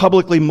being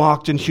publicly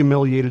mocked and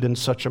humiliated in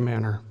such a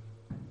manner?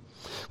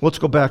 Let's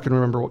go back and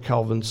remember what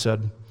Calvin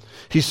said.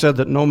 He said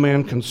that no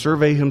man can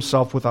survey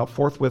himself without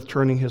forthwith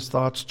turning his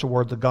thoughts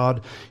toward the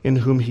God in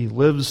whom he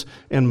lives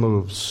and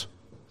moves.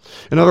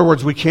 In other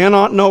words, we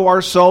cannot know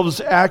ourselves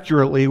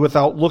accurately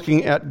without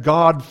looking at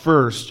God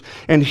first.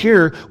 And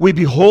here we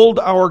behold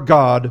our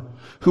God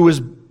who is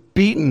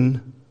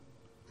beaten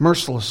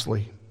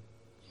mercilessly.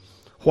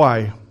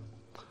 Why?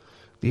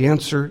 The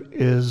answer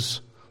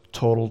is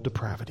total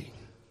depravity.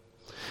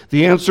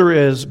 The answer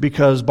is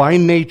because by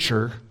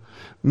nature,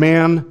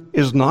 man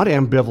is not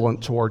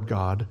ambivalent toward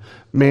God.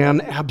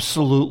 Man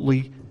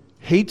absolutely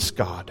hates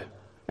God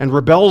and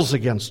rebels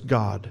against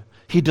God.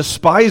 He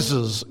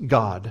despises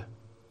God.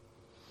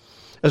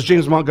 As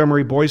James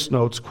Montgomery Boyce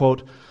notes,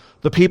 quote,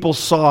 "The people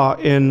saw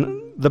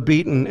in the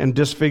beaten and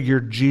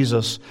disfigured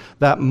Jesus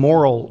that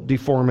moral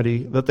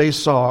deformity that they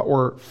saw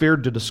or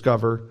feared to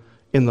discover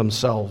in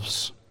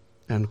themselves,"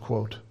 end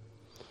quote.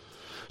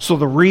 So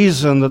the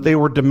reason that they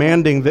were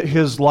demanding that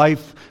his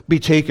life be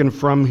taken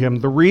from him,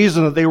 the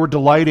reason that they were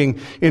delighting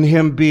in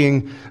him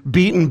being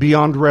beaten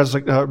beyond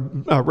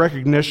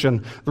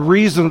recognition, the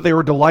reason that they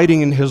were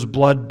delighting in his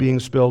blood being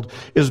spilled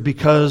is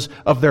because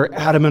of their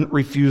adamant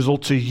refusal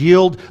to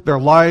yield their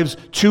lives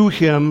to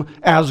him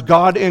as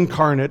God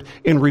incarnate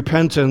in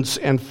repentance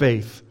and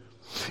faith.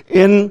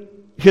 In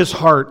his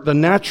heart, the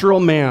natural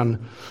man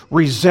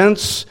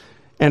resents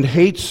and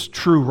hates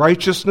true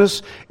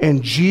righteousness,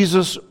 and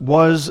Jesus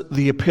was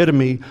the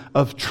epitome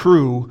of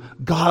true,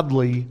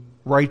 godly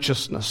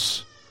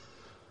righteousness.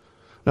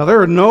 Now,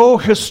 there are no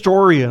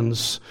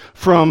historians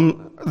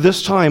from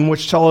this time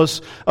which tell us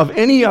of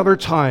any other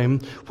time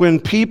when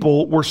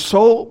people were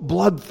so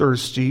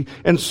bloodthirsty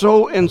and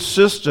so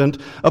insistent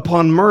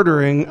upon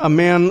murdering a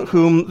man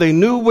whom they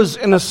knew was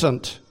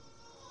innocent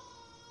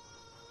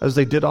as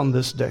they did on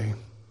this day.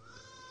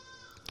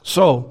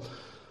 So,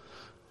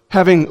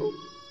 having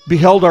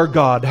beheld our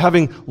God,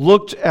 having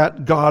looked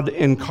at God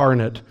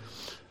incarnate,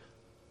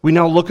 we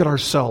now look at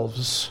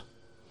ourselves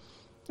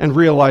and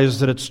realize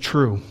that it's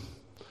true,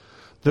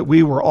 that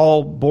we were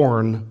all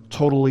born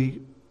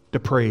totally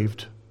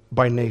depraved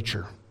by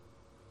nature.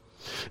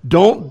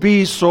 Don't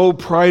be so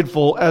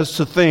prideful as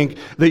to think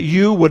that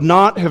you would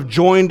not have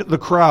joined the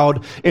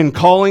crowd in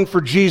calling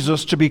for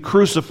Jesus to be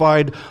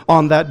crucified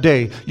on that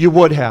day. You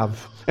would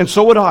have, and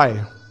so would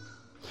I.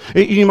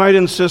 You might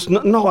insist,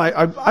 no,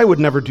 I would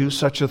never do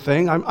such a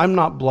thing. I'm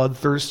not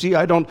bloodthirsty.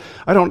 I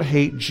don't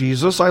hate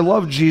Jesus. I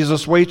love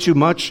Jesus way too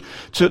much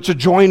to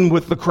join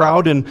with the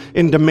crowd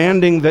in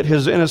demanding that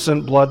his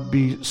innocent blood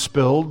be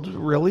spilled.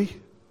 Really?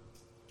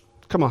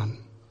 Come on.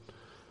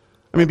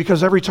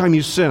 Because every time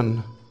you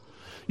sin,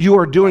 you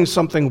are doing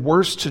something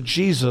worse to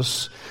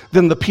Jesus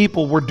than the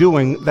people were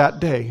doing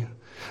that day,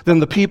 than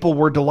the people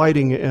were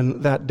delighting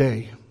in that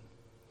day.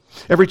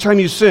 Every time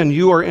you sin,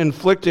 you are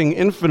inflicting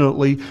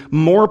infinitely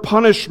more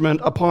punishment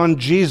upon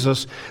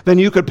Jesus than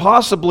you could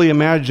possibly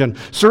imagine,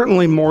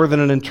 certainly more than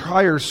an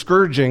entire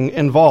scourging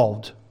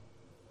involved.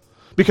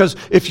 Because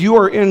if you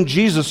are in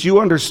Jesus,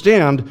 you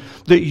understand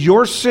that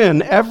your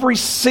sin, every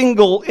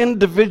single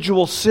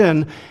individual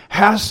sin,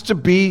 has to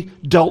be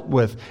dealt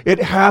with.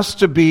 It has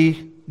to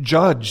be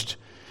judged.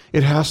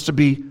 It has to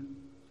be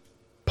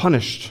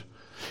punished.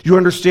 You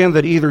understand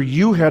that either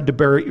you had to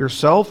bear it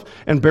yourself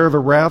and bear the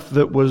wrath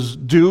that was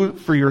due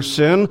for your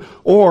sin,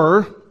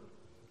 or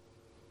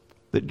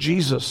that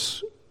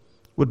Jesus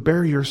would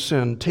bear your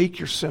sin, take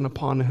your sin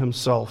upon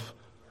himself,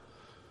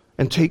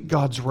 and take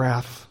God's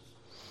wrath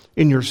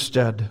in your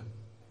stead.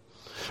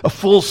 A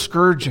full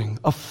scourging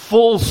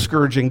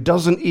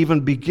doesn't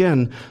even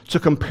begin to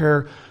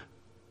compare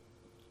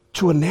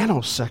to a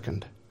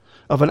nanosecond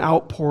of an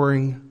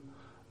outpouring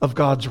of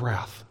God's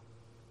wrath.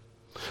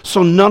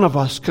 So none of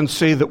us can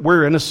say that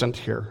we're innocent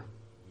here.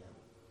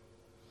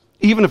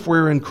 Even if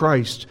we're in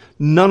Christ,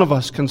 none of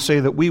us can say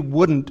that we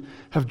wouldn't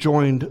have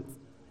joined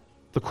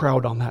the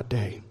crowd on that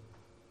day.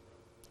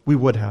 We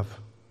would have.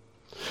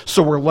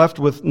 So we're left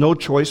with no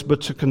choice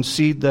but to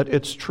concede that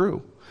it's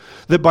true.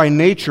 That by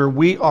nature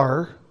we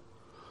are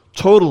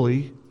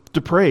totally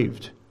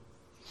depraved.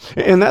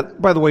 And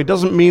that, by the way,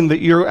 doesn't mean that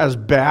you're as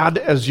bad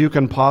as you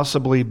can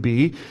possibly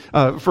be.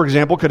 For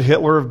example, could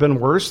Hitler have been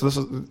worse? This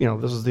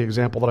is the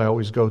example that I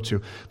always go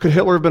to. Could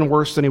Hitler have been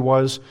worse than he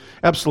was?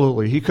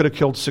 Absolutely. He could have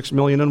killed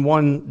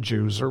 6,000,001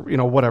 Jews, or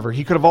whatever.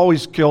 He could have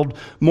always killed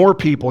more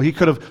people. He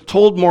could have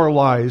told more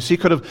lies. He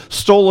could have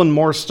stolen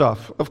more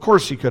stuff. Of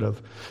course he could have.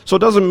 So it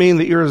doesn't mean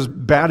that you're as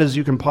bad as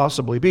you can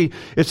possibly be.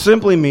 It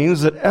simply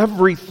means that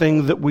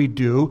everything that we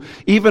do,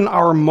 even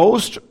our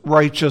most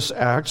righteous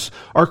acts,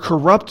 are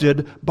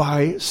corrupted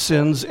by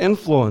sin's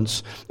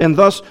influence. And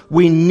thus,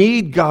 we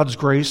need God's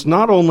grace,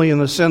 not only in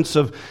the sense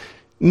of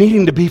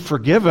needing to be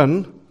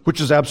forgiven, which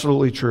is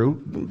absolutely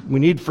true. We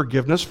need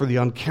forgiveness for the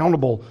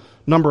uncountable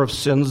number of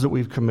sins that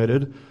we've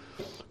committed.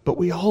 But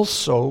we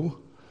also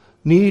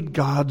need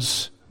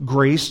God's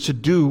grace to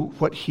do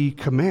what He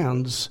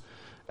commands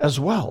as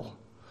well.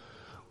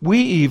 We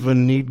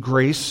even need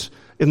grace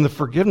in the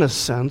forgiveness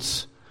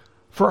sense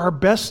for our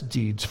best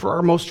deeds, for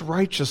our most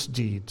righteous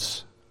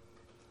deeds,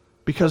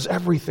 because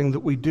everything that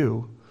we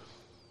do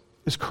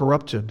is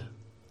corrupted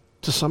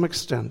to some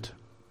extent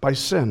by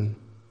sin.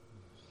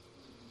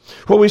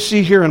 What we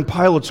see here in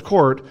Pilate's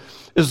court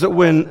is that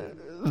when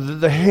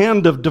the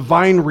hand of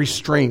divine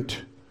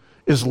restraint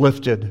is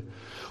lifted,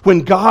 when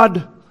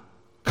God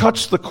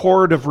cuts the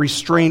cord of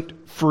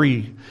restraint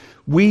free,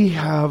 we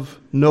have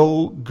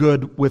no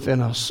good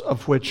within us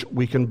of which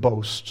we can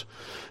boast.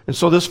 And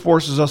so this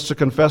forces us to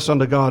confess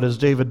unto God, as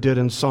David did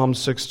in Psalm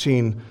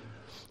 16,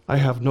 I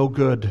have no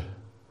good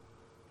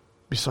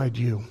beside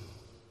you,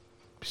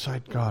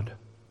 beside God.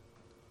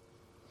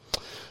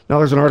 Now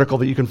there's an article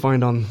that you can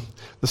find on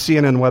the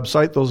CNN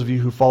website. Those of you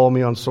who follow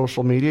me on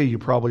social media, you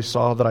probably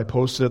saw that I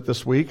posted it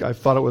this week. I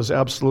thought it was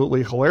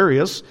absolutely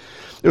hilarious.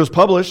 It was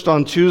published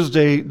on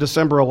Tuesday,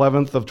 December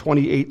 11th of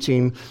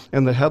 2018,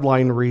 and the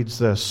headline reads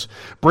this: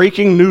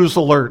 Breaking news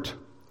alert.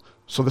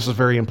 So this is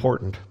very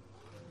important.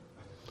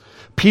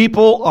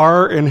 People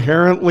are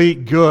inherently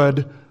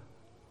good,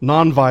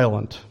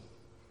 nonviolent.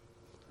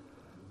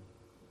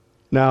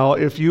 Now,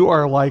 if you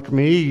are like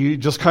me, you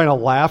just kind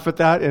of laugh at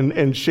that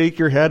and shake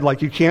your head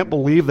like you can't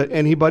believe that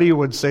anybody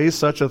would say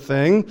such a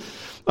thing.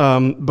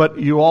 But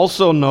you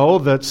also know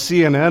that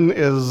CNN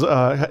is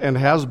and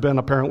has been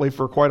apparently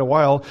for quite a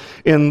while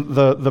in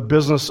the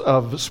business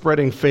of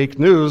spreading fake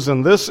news,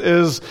 and this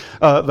is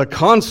the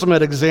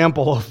consummate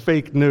example of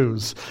fake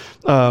news.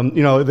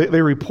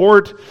 They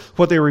report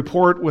what they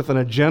report with an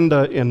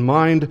agenda in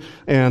mind,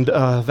 and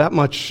that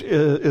much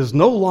is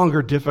no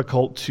longer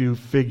difficult to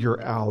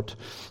figure out.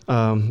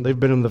 They've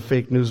been in the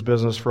fake news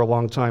business for a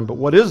long time, but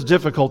what is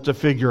difficult to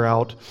figure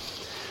out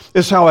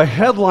is how a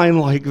headline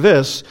like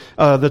this,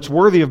 that's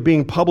worthy of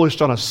being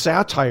published on a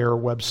satire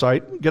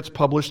website, gets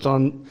published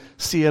on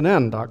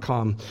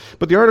CNN.com.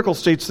 But the article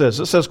states this.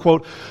 It says,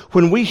 quote,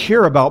 when we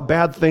hear about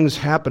bad things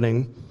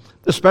happening,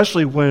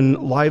 especially when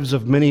lives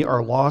of many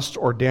are lost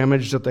or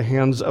damaged at the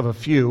hands of a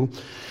few,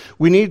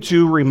 we need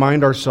to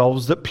remind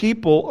ourselves that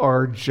people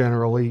are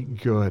generally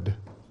good.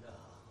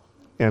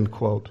 End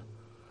quote.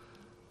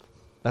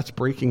 That's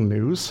breaking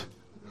news.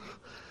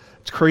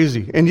 It's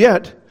crazy. And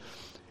yet,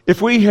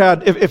 if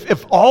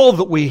all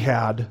that we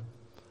had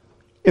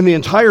in the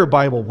entire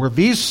Bible were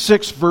these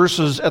 6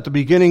 verses at the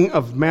beginning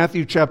of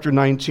Matthew chapter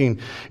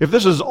 19, if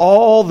this is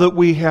all that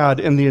we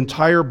had in the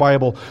entire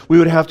Bible, we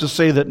would have to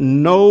say that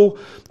no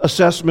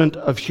assessment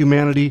of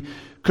humanity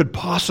could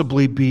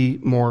possibly be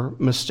more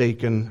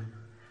mistaken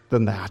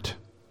than that.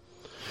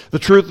 The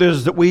truth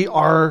is that we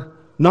are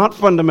not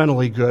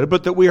fundamentally good,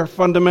 but that we are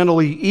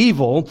fundamentally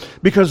evil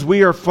because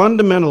we are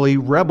fundamentally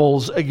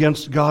rebels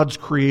against God's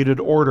created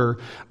order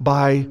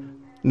by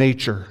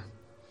nature.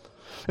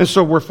 And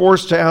so we're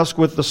forced to ask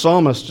with the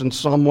psalmist in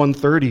Psalm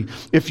 130,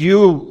 if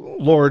you,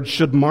 Lord,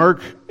 should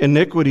mark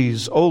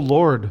iniquities, O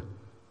Lord,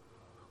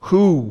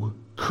 who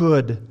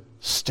could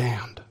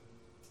stand?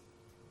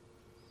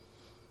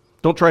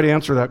 Don't try to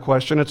answer that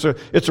question. It's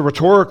a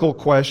rhetorical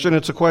question.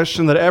 It's a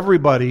question that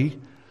everybody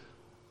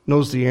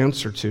knows the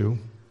answer to.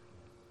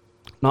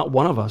 Not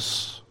one of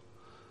us,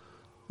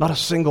 not a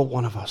single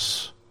one of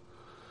us,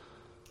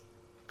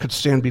 could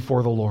stand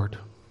before the Lord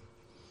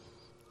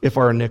if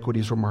our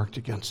iniquities were marked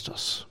against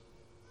us.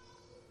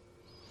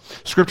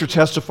 Scripture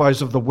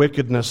testifies of the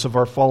wickedness of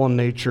our fallen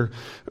nature.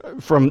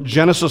 From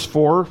Genesis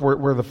 4,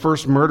 where the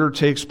first murder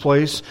takes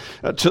place,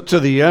 to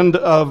the end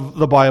of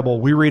the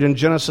Bible, we read in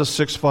Genesis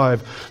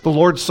 6:5, the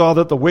Lord saw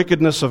that the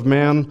wickedness of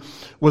man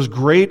was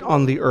great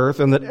on the earth,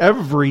 and that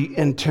every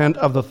intent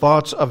of the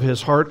thoughts of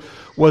his heart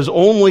was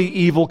only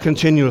evil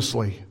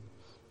continuously.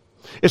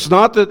 It's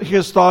not that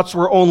his thoughts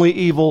were only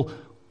evil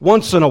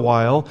once in a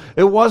while.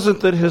 It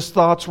wasn't that his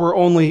thoughts were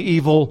only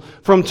evil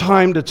from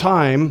time to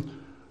time.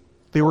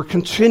 They were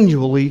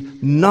continually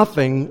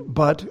nothing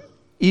but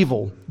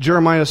evil.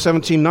 Jeremiah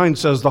 17:9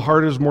 says, the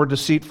heart is more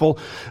deceitful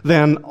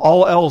than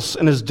all else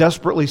and is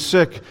desperately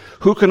sick.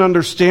 Who can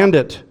understand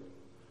it?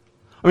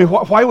 I mean,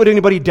 why would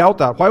anybody doubt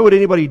that? Why would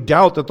anybody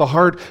doubt that the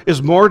heart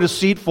is more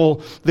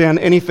deceitful than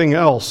anything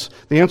else?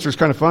 The answer is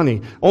kind of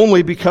funny.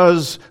 Only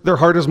because their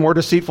heart is more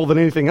deceitful than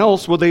anything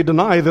else would they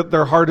deny that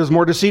their heart is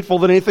more deceitful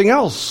than anything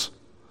else.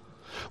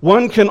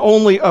 One can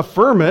only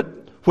affirm it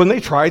when they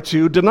try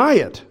to deny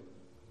it.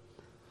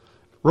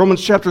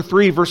 Romans chapter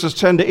 3, verses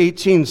 10 to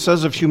 18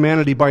 says of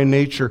humanity by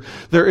nature,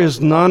 there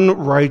is none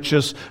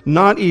righteous,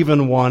 not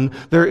even one.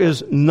 There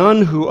is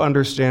none who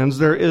understands.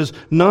 There is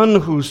none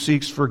who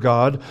seeks for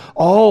God.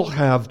 All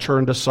have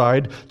turned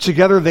aside.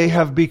 Together they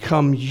have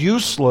become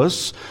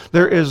useless.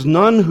 There is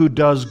none who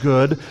does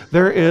good.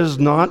 There is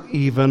not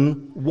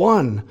even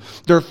one.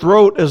 Their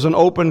throat is an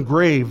open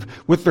grave.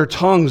 With their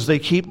tongues they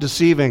keep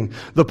deceiving.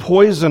 The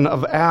poison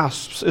of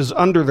asps is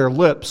under their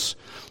lips,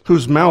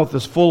 whose mouth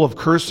is full of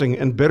cursing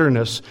and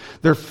bitterness.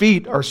 Their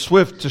feet are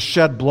swift to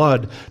shed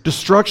blood.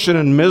 Destruction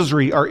and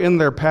misery are in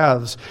their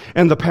paths,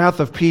 and the path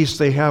of peace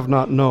they have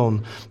not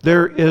known.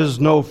 There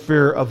is no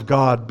fear of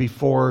God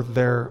before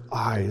their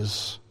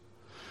eyes.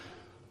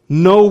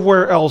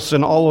 Nowhere else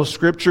in all of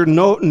Scripture,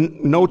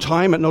 no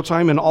time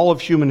in all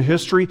of human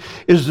history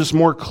is this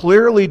more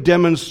clearly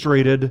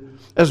demonstrated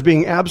as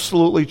being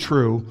absolutely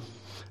true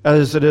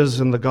as it is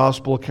in the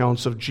gospel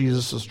accounts of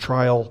Jesus'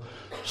 trial,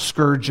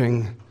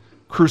 scourging,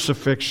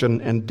 crucifixion,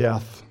 and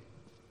death.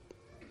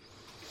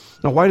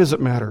 Now, why does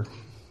it matter?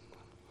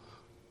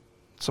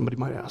 Somebody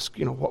might ask,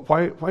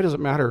 why does it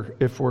matter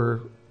if we're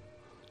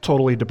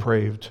totally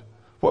depraved?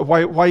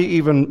 Why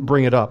even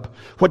bring it up?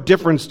 What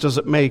difference does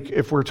it make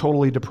if we're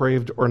totally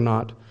depraved or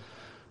not?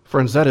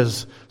 Friends, that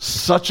is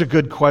such a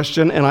good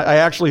question, and I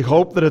actually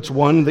hope that it's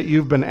one that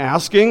you've been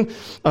asking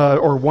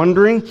or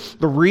wondering.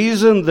 The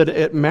reason that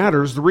it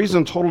matters, the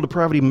reason total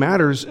depravity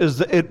matters, is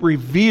that it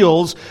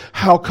reveals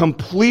how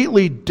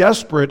completely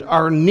desperate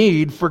our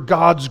need for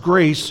God's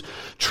grace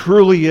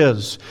truly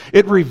is.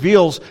 It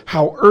reveals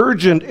how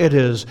urgent it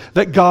is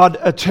that God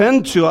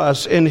attend to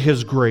us in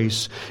His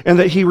grace, and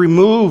that He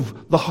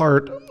remove the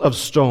heart of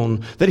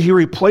stone, that He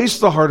replace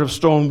the heart of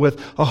stone with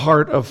a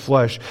heart of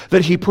flesh,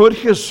 that He put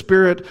His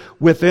Spirit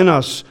within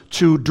us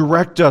to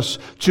direct us,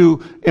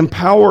 to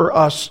empower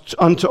us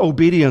unto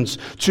obedience,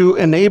 to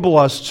enable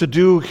us to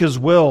do His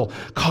will,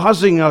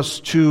 causing us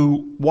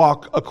to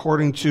walk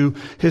according to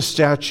His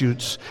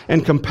statutes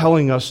and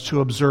compelling us to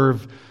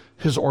observe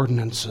His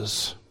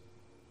ordinances.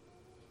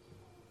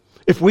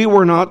 If we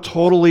were not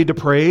totally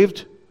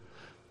depraved,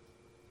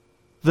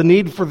 the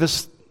need for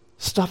this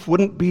stuff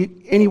wouldn't be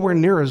anywhere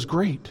near as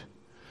great.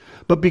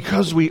 But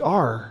because we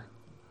are,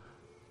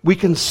 we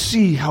can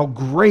see how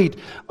great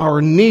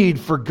our need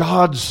for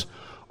God's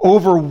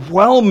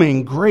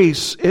overwhelming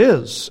grace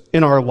is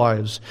in our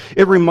lives.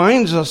 It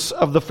reminds us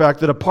of the fact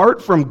that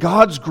apart from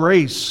God's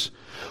grace,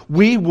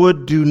 we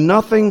would do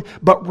nothing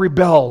but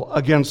rebel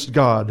against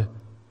God.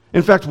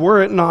 In fact,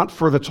 were it not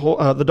for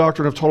the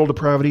doctrine of total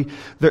depravity,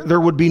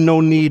 there would be no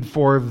need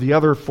for the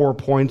other 4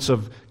 points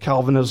of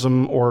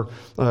Calvinism, or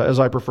as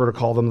I prefer to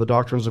call them, the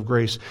doctrines of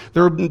grace.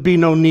 There would be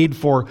no need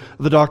for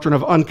the doctrine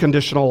of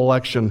unconditional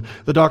election,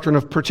 the doctrine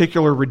of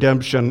particular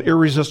redemption,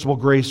 irresistible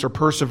grace, or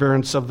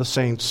perseverance of the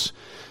saints.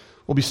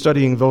 We'll be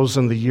studying those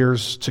in the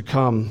years to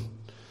come.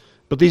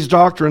 But these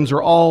doctrines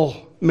are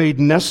all made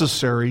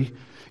necessary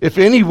if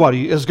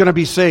anybody is going to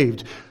be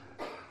saved.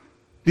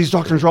 These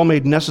doctrines are all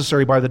made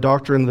necessary by the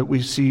doctrine that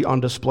we see on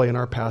display in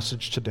our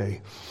passage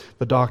today,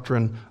 the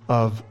doctrine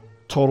of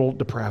total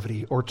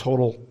depravity or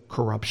total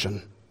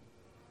corruption.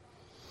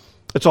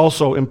 It's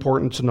also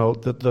important to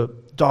note that the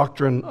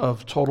doctrine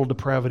of total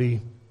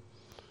depravity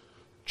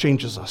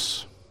changes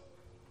us.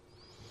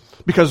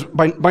 Because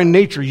by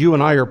nature, you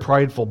and I are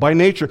prideful. By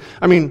nature,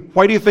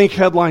 why do you think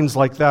headlines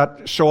like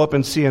that show up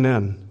in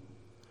CNN?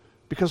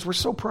 Because we're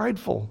so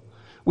prideful.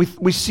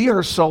 We see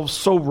ourselves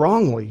so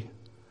wrongly.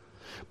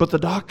 But the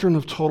doctrine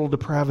of total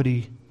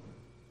depravity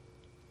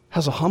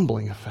has a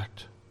humbling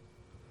effect.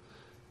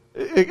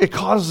 It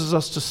causes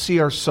us to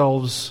see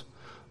ourselves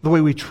the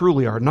way we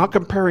truly are, not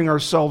comparing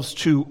ourselves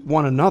to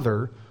one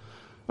another.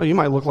 Well, you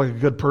might look like a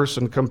good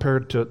person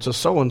compared to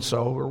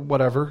so-and-so or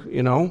whatever,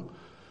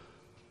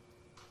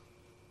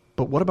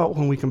 But what about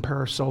when we compare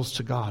ourselves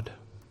to God?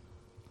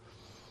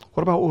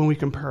 What about when we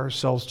compare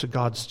ourselves to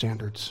God's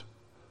standards?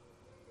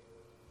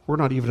 We're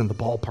not even in the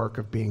ballpark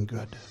of being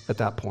good at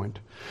that point.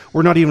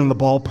 We're not even in the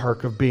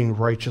ballpark of being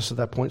righteous at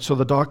that point. So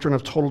the doctrine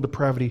of total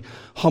depravity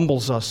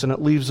humbles us, and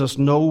it leaves us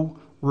no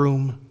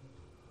room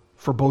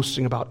for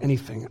boasting about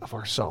anything of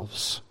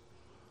ourselves.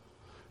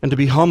 And to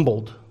be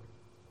humbled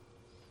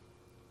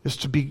is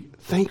to be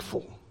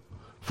thankful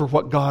for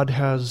what God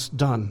has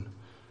done.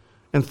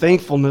 And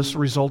thankfulness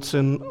results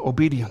in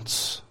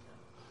obedience.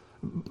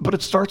 But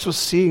it starts with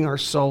seeing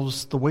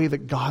ourselves the way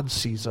that God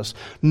sees us,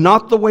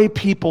 not the way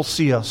people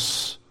see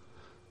us.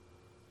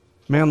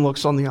 Man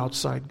looks on the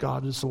outside.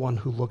 God is the one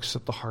who looks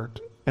at the heart,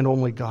 and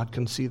only God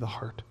can see the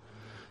heart.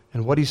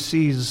 And what He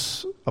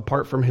sees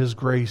apart from His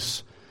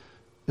grace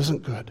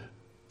isn't good.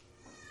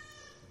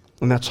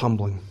 And that's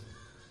humbling.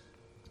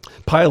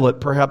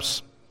 Pilate,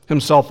 perhaps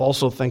himself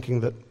also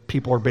thinking that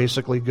people are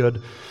basically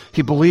good,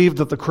 he believed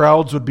that the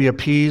crowds would be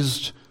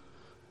appeased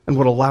and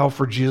would allow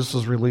for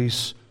Jesus'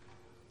 release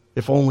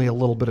if only a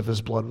little bit of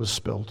His blood was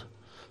spilled.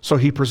 So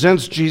he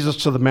presents Jesus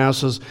to the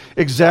masses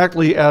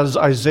exactly as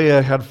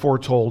Isaiah had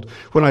foretold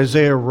when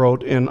Isaiah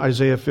wrote in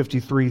Isaiah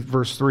 53,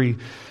 verse 3,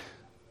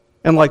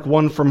 "And like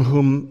one from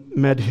whom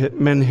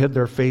men hid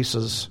their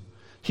faces,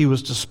 he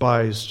was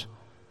despised,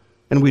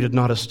 and we did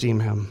not esteem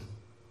him.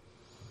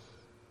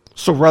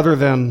 So rather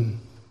than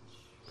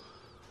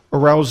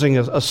arousing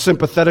a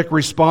sympathetic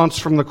response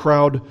from the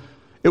crowd,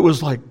 it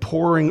was like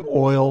pouring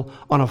oil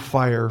on a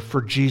fire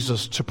for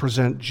Jesus to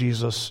present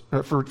Jesus,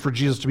 for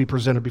Jesus to be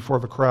presented before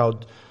the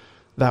crowd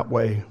that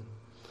way.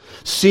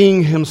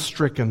 Seeing him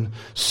stricken,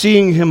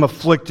 seeing him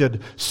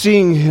afflicted,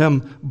 seeing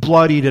him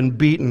bloodied and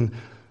beaten,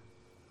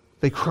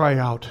 they cry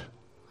out,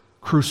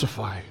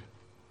 "Crucify,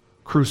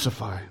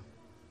 crucify."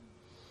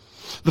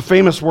 The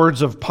famous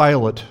words of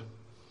Pilate,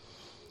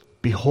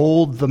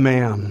 "Behold the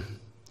man,"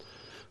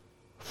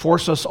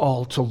 force us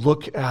all to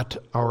look at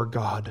our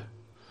God,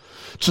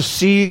 to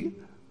see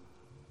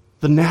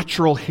the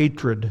natural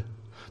hatred,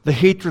 the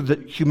hatred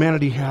that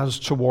humanity has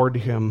toward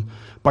him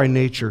by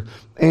nature.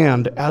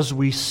 And as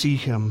we see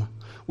him,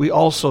 we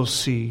also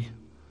see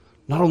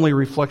not only a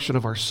reflection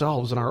of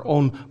ourselves and our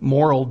own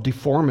moral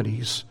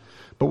deformities,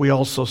 but we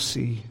also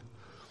see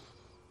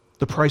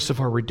the price of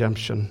our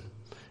redemption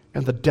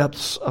and the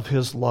depths of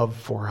his love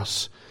for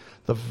us,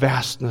 the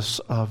vastness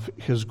of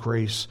his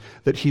grace,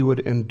 that he would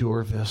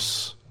endure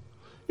this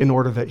in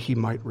order that he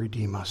might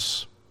redeem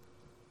us.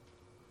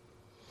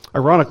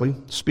 Ironically,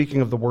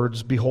 speaking of the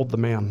words, "Behold the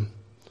man,"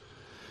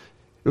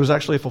 it was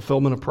actually a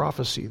fulfillment of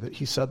prophecy that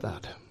he said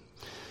that.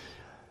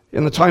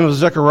 In the time of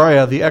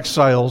Zechariah, the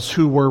exiles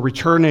who were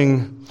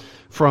returning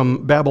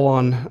from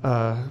Babylon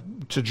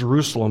to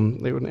Jerusalem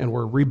and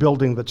were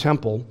rebuilding the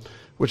temple,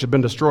 which had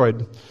been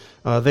destroyed,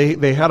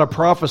 they had a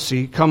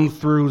prophecy come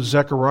through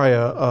Zechariah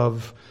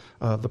of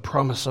the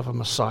promise of a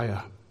Messiah.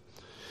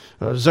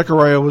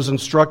 Zechariah was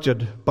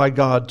instructed by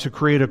God to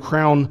create a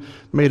crown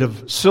made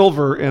of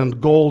silver and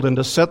gold and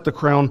to set the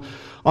crown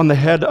on the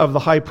head of the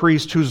high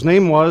priest, whose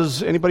name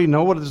was, anybody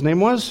know what his name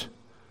was?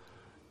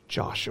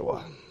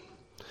 Joshua.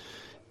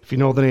 If you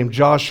know the name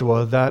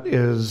Joshua, that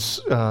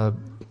is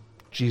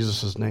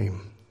Jesus'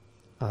 name.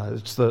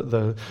 It's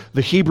the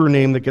Hebrew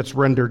name that gets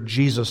rendered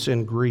Jesus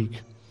in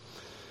Greek.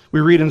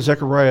 We read in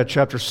Zechariah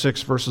chapter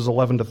 6, verses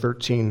 11 to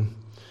 13,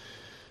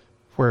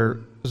 where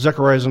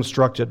Zechariah is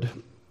instructed,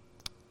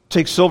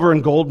 "Take silver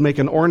and gold, make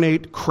an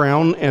ornate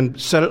crown, and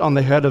set it on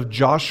the head of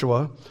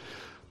Joshua,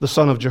 the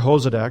son of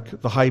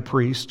Jehozadak, the high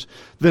priest.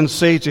 Then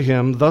say to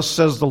him, Thus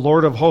says the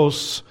Lord of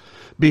hosts,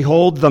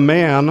 Behold the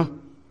man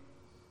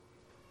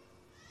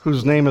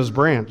whose name is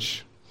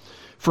Branch.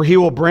 For he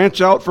will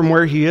branch out from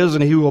where he is,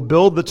 and he will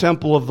build the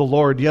temple of the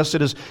Lord. Yes,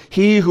 it is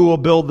he who will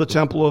build the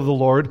temple of the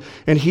Lord,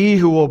 and he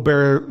who will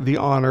bear the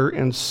honor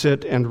and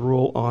sit and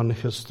rule on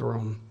his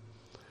throne."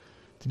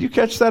 Did you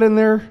catch that in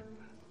there?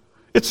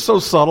 It's so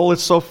subtle,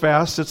 it's so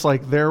fast, it's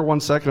like there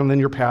 1 second and then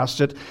you're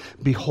past it.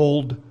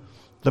 Behold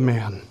the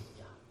man.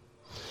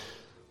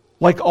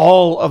 Like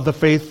all of the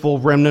faithful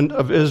remnant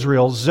of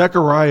Israel,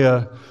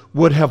 Zechariah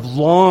would have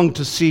longed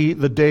to see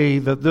the day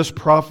that this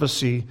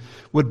prophecy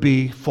would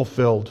be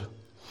fulfilled.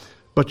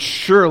 But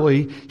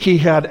surely he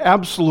had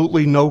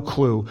absolutely no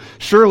clue.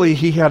 Surely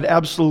he had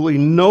absolutely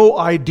no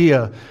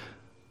idea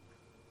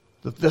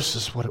that this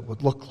is what it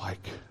would look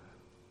like.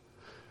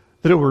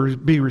 That it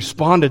would be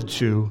responded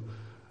to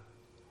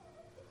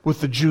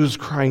with the Jews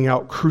crying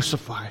out,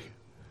 "Crucify,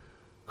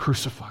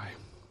 crucify."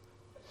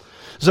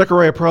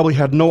 Zechariah probably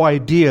had no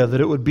idea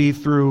that it would be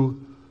through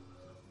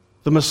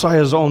the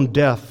Messiah's own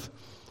death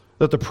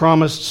that the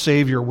promised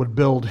Savior would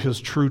build his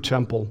true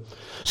temple.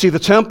 See, the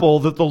temple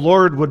that the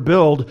Lord would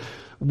build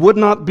would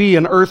not be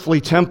an earthly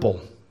temple.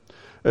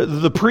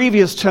 The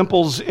previous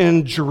temples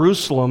in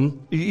Jerusalem,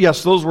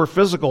 yes, those were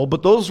physical,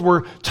 but those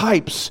were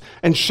types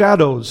and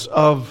shadows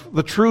of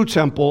the true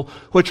temple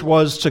which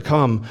was to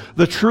come.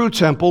 The true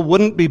temple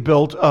wouldn't be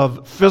built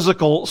of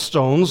physical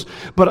stones,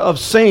 but of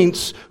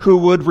saints who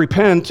would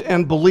repent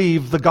and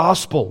believe the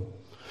gospel.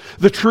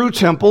 The true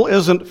temple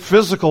isn't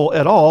physical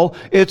at all,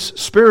 it's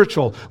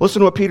spiritual. Listen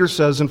to what Peter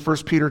says in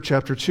 1 Peter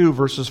chapter 2,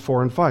 verses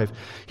 4 and 5.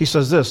 He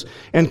says this,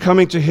 "And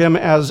coming to him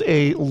as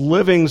a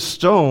living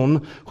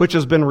stone, which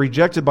has been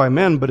rejected by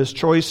men, but is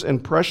choice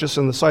and precious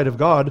in the sight of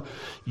God,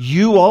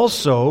 you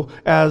also,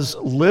 as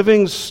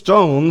living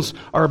stones,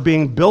 are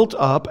being built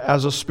up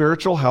as a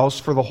spiritual house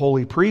for the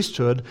holy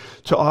priesthood,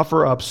 to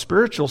offer up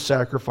spiritual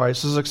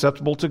sacrifices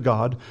acceptable to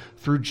God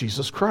through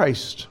Jesus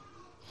Christ."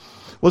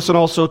 Listen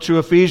also to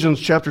Ephesians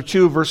chapter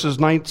 2, verses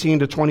 19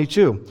 to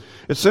 22.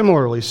 It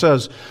similarly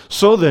says,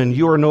 "So then,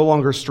 you are no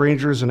longer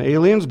strangers and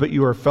aliens, but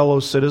you are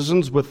fellow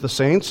citizens with the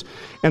saints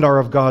and are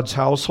of God's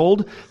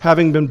household,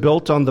 having been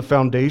built on the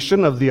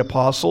foundation of the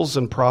apostles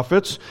and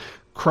prophets,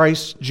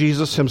 Christ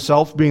Jesus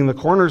himself being the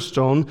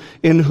cornerstone,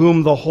 in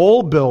whom the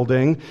whole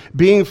building,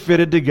 being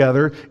fitted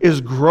together,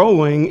 is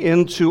growing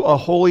into a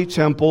holy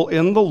temple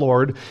in the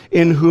Lord,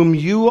 in whom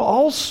you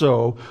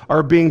also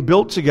are being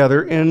built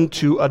together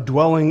into a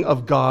dwelling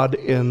of God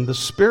in the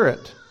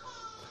Spirit."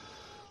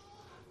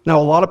 Now,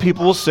 a lot of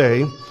people will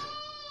say,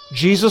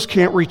 Jesus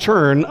can't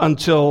return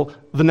until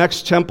the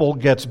next temple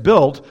gets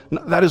built.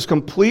 That is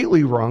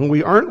completely wrong.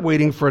 We aren't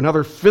waiting for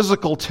another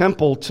physical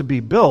temple to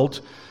be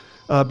built.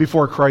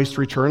 before Christ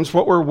returns.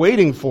 What we're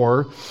waiting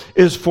for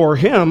is for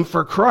Him,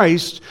 for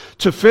Christ,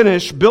 to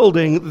finish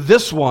building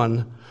this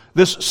one,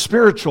 this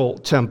spiritual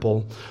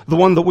temple, the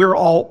one that we're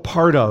all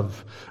part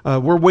of.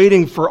 We're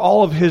waiting for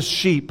all of His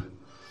sheep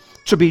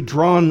to be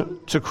drawn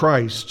to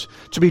Christ,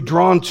 to be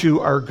drawn to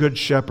our Good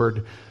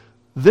Shepherd.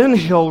 Then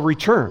He'll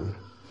return.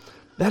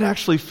 That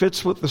actually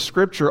fits with the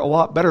Scripture a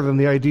lot better than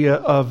the idea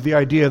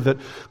that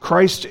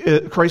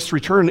Christ's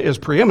return is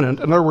preeminent.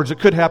 In other words, it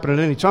could happen at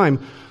any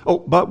time. Oh,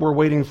 but we're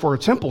waiting for a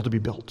temple to be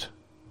built.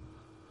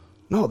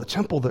 No, the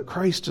temple that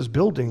Christ is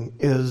building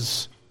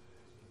is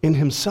in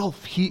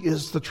Himself. He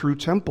is the true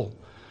temple.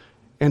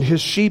 And His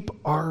sheep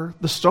are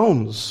the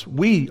stones.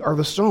 We are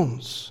the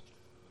stones.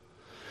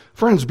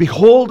 Friends,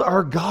 behold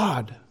our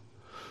God,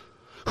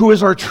 who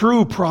is our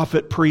true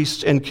prophet,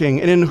 priest, and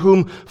king, and in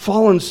whom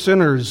fallen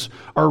sinners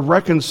are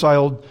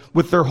reconciled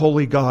with their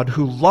holy God,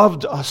 who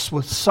loved us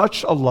with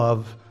such a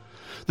love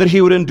that He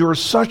would endure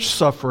such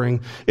suffering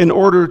in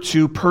order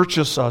to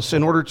purchase us,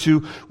 in order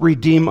to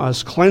redeem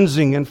us,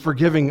 cleansing and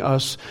forgiving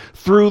us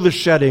through the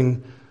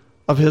shedding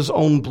of His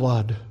own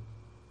blood.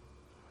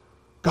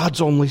 God's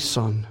only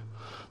Son,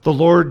 the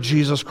Lord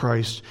Jesus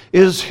Christ,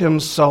 is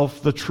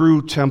Himself the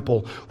true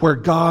temple where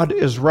God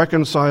is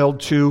reconciled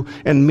to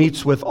and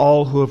meets with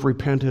all who have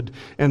repented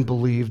and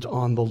believed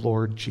on the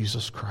Lord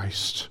Jesus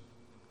Christ.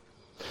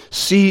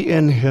 See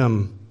in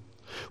Him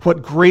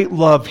what great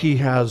love He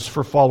has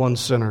for fallen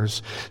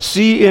sinners.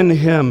 See in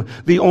Him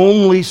the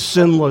only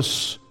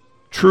sinless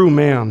true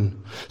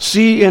man.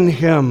 See in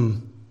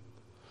Him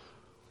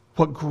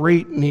what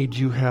great need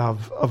you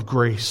have of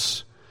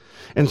grace.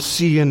 And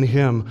see in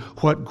Him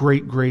what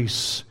great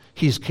grace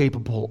He's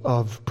capable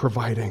of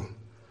providing.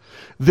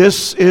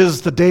 This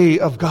is the day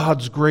of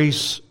God's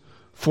grace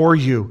for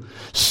you.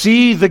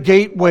 See the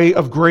gateway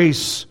of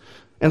grace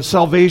and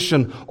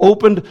salvation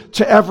opened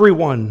to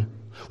everyone.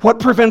 What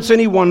prevents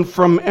anyone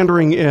from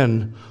entering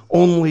in?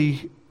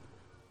 Only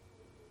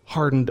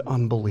hardened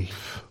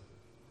unbelief.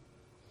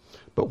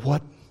 But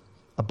what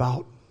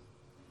about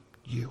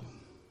you?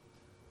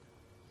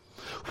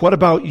 What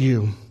about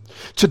you?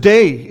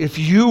 Today, if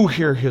you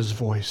hear His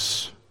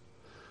voice,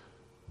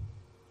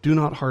 do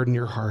not harden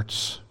your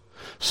hearts.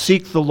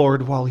 Seek the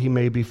Lord while He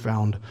may be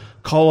found.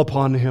 Call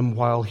upon Him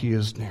while He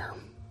is near.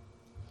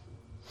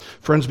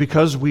 Friends,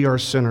 because we are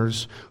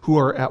sinners who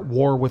are at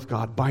war with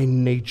God by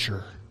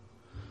nature,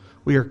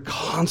 we are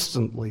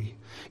constantly,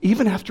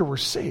 even after we're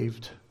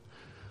saved,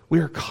 we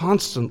are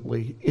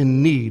constantly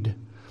in need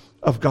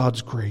of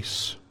God's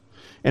grace.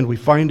 And we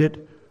find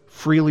it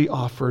freely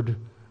offered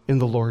in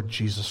the Lord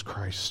Jesus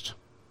Christ.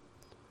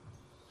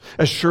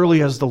 As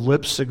surely as the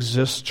lips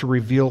exist to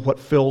reveal what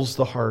fills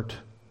the heart,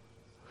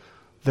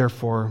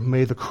 therefore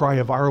may the cry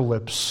of our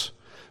lips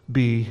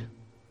be,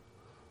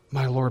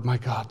 "My Lord, my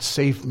God,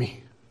 save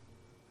me,"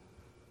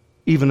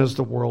 even as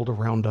the world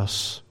around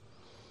us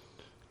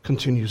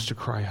continues to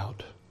cry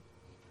out,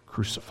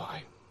 "Crucify."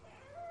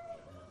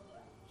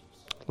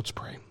 Let's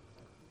pray.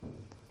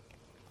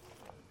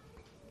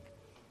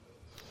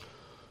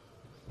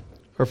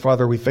 Our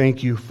Father, we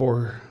thank You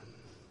for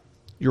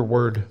Your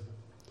word.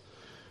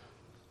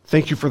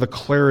 Thank You for the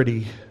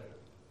clarity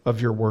of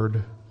Your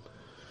word,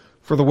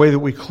 for the way that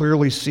we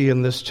clearly see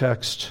in this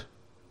text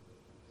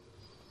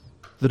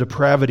the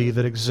depravity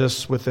that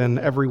exists within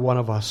every one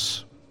of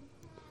us.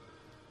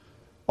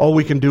 All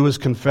we can do is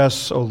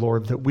confess, O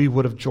Lord, that we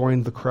would have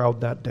joined the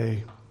crowd that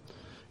day,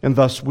 and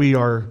thus we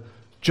are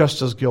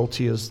just as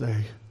guilty as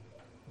they.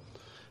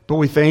 But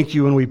we thank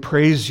You and we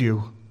praise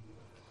You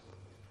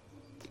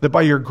that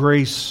by Your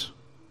grace,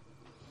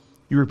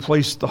 You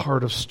replaced the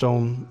heart of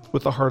stone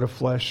with the heart of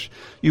flesh.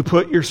 You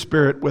put Your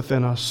Spirit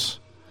within us,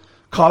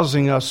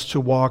 causing us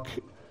to walk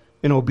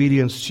in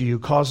obedience to You,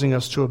 causing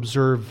us to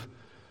observe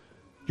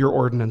Your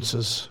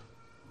ordinances.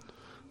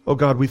 Oh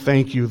God, we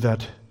thank You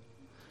that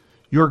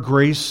Your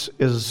grace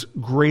is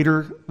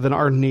greater than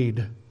our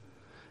need,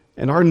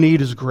 and our need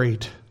is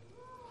great.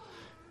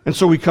 And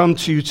so we come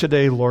to You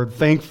today, Lord,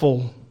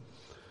 thankful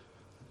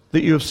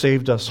that You have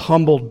saved us,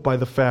 humbled by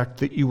the fact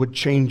that You would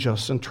change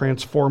us and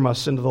transform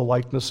us into the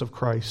likeness of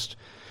Christ,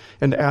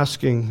 and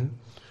asking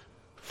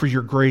for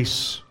Your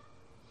grace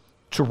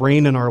to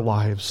reign in our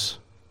lives,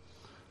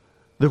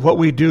 that what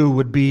we do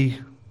would be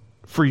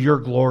for Your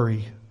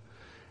glory,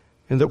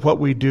 and that what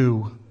we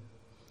do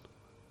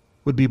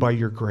would be by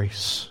Your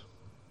grace.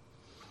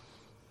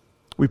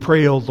 We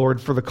pray, O Lord,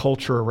 for the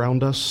culture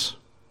around us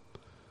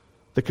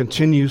that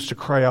continues to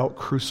cry out,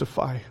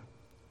 "Crucify."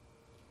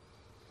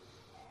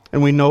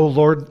 And we know,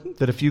 Lord,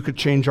 that if You could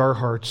change our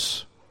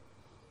hearts,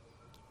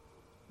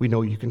 we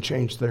know You can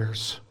change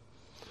theirs.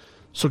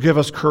 So give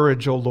us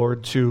courage, O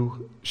Lord,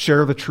 to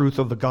share the truth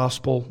of the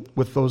gospel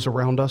with those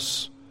around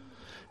us.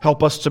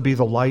 Help us to be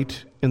the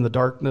light in the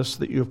darkness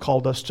that You have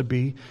called us to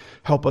be.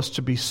 Help us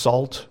to be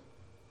salt.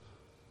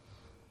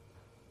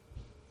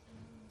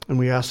 And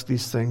we ask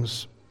these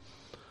things,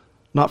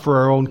 not for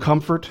our own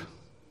comfort,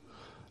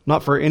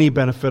 not for any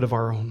benefit of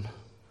our own,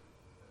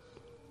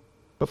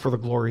 but for the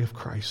glory of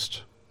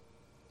Christ.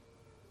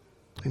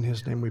 In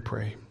His name we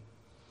pray.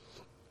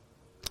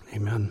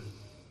 Amen.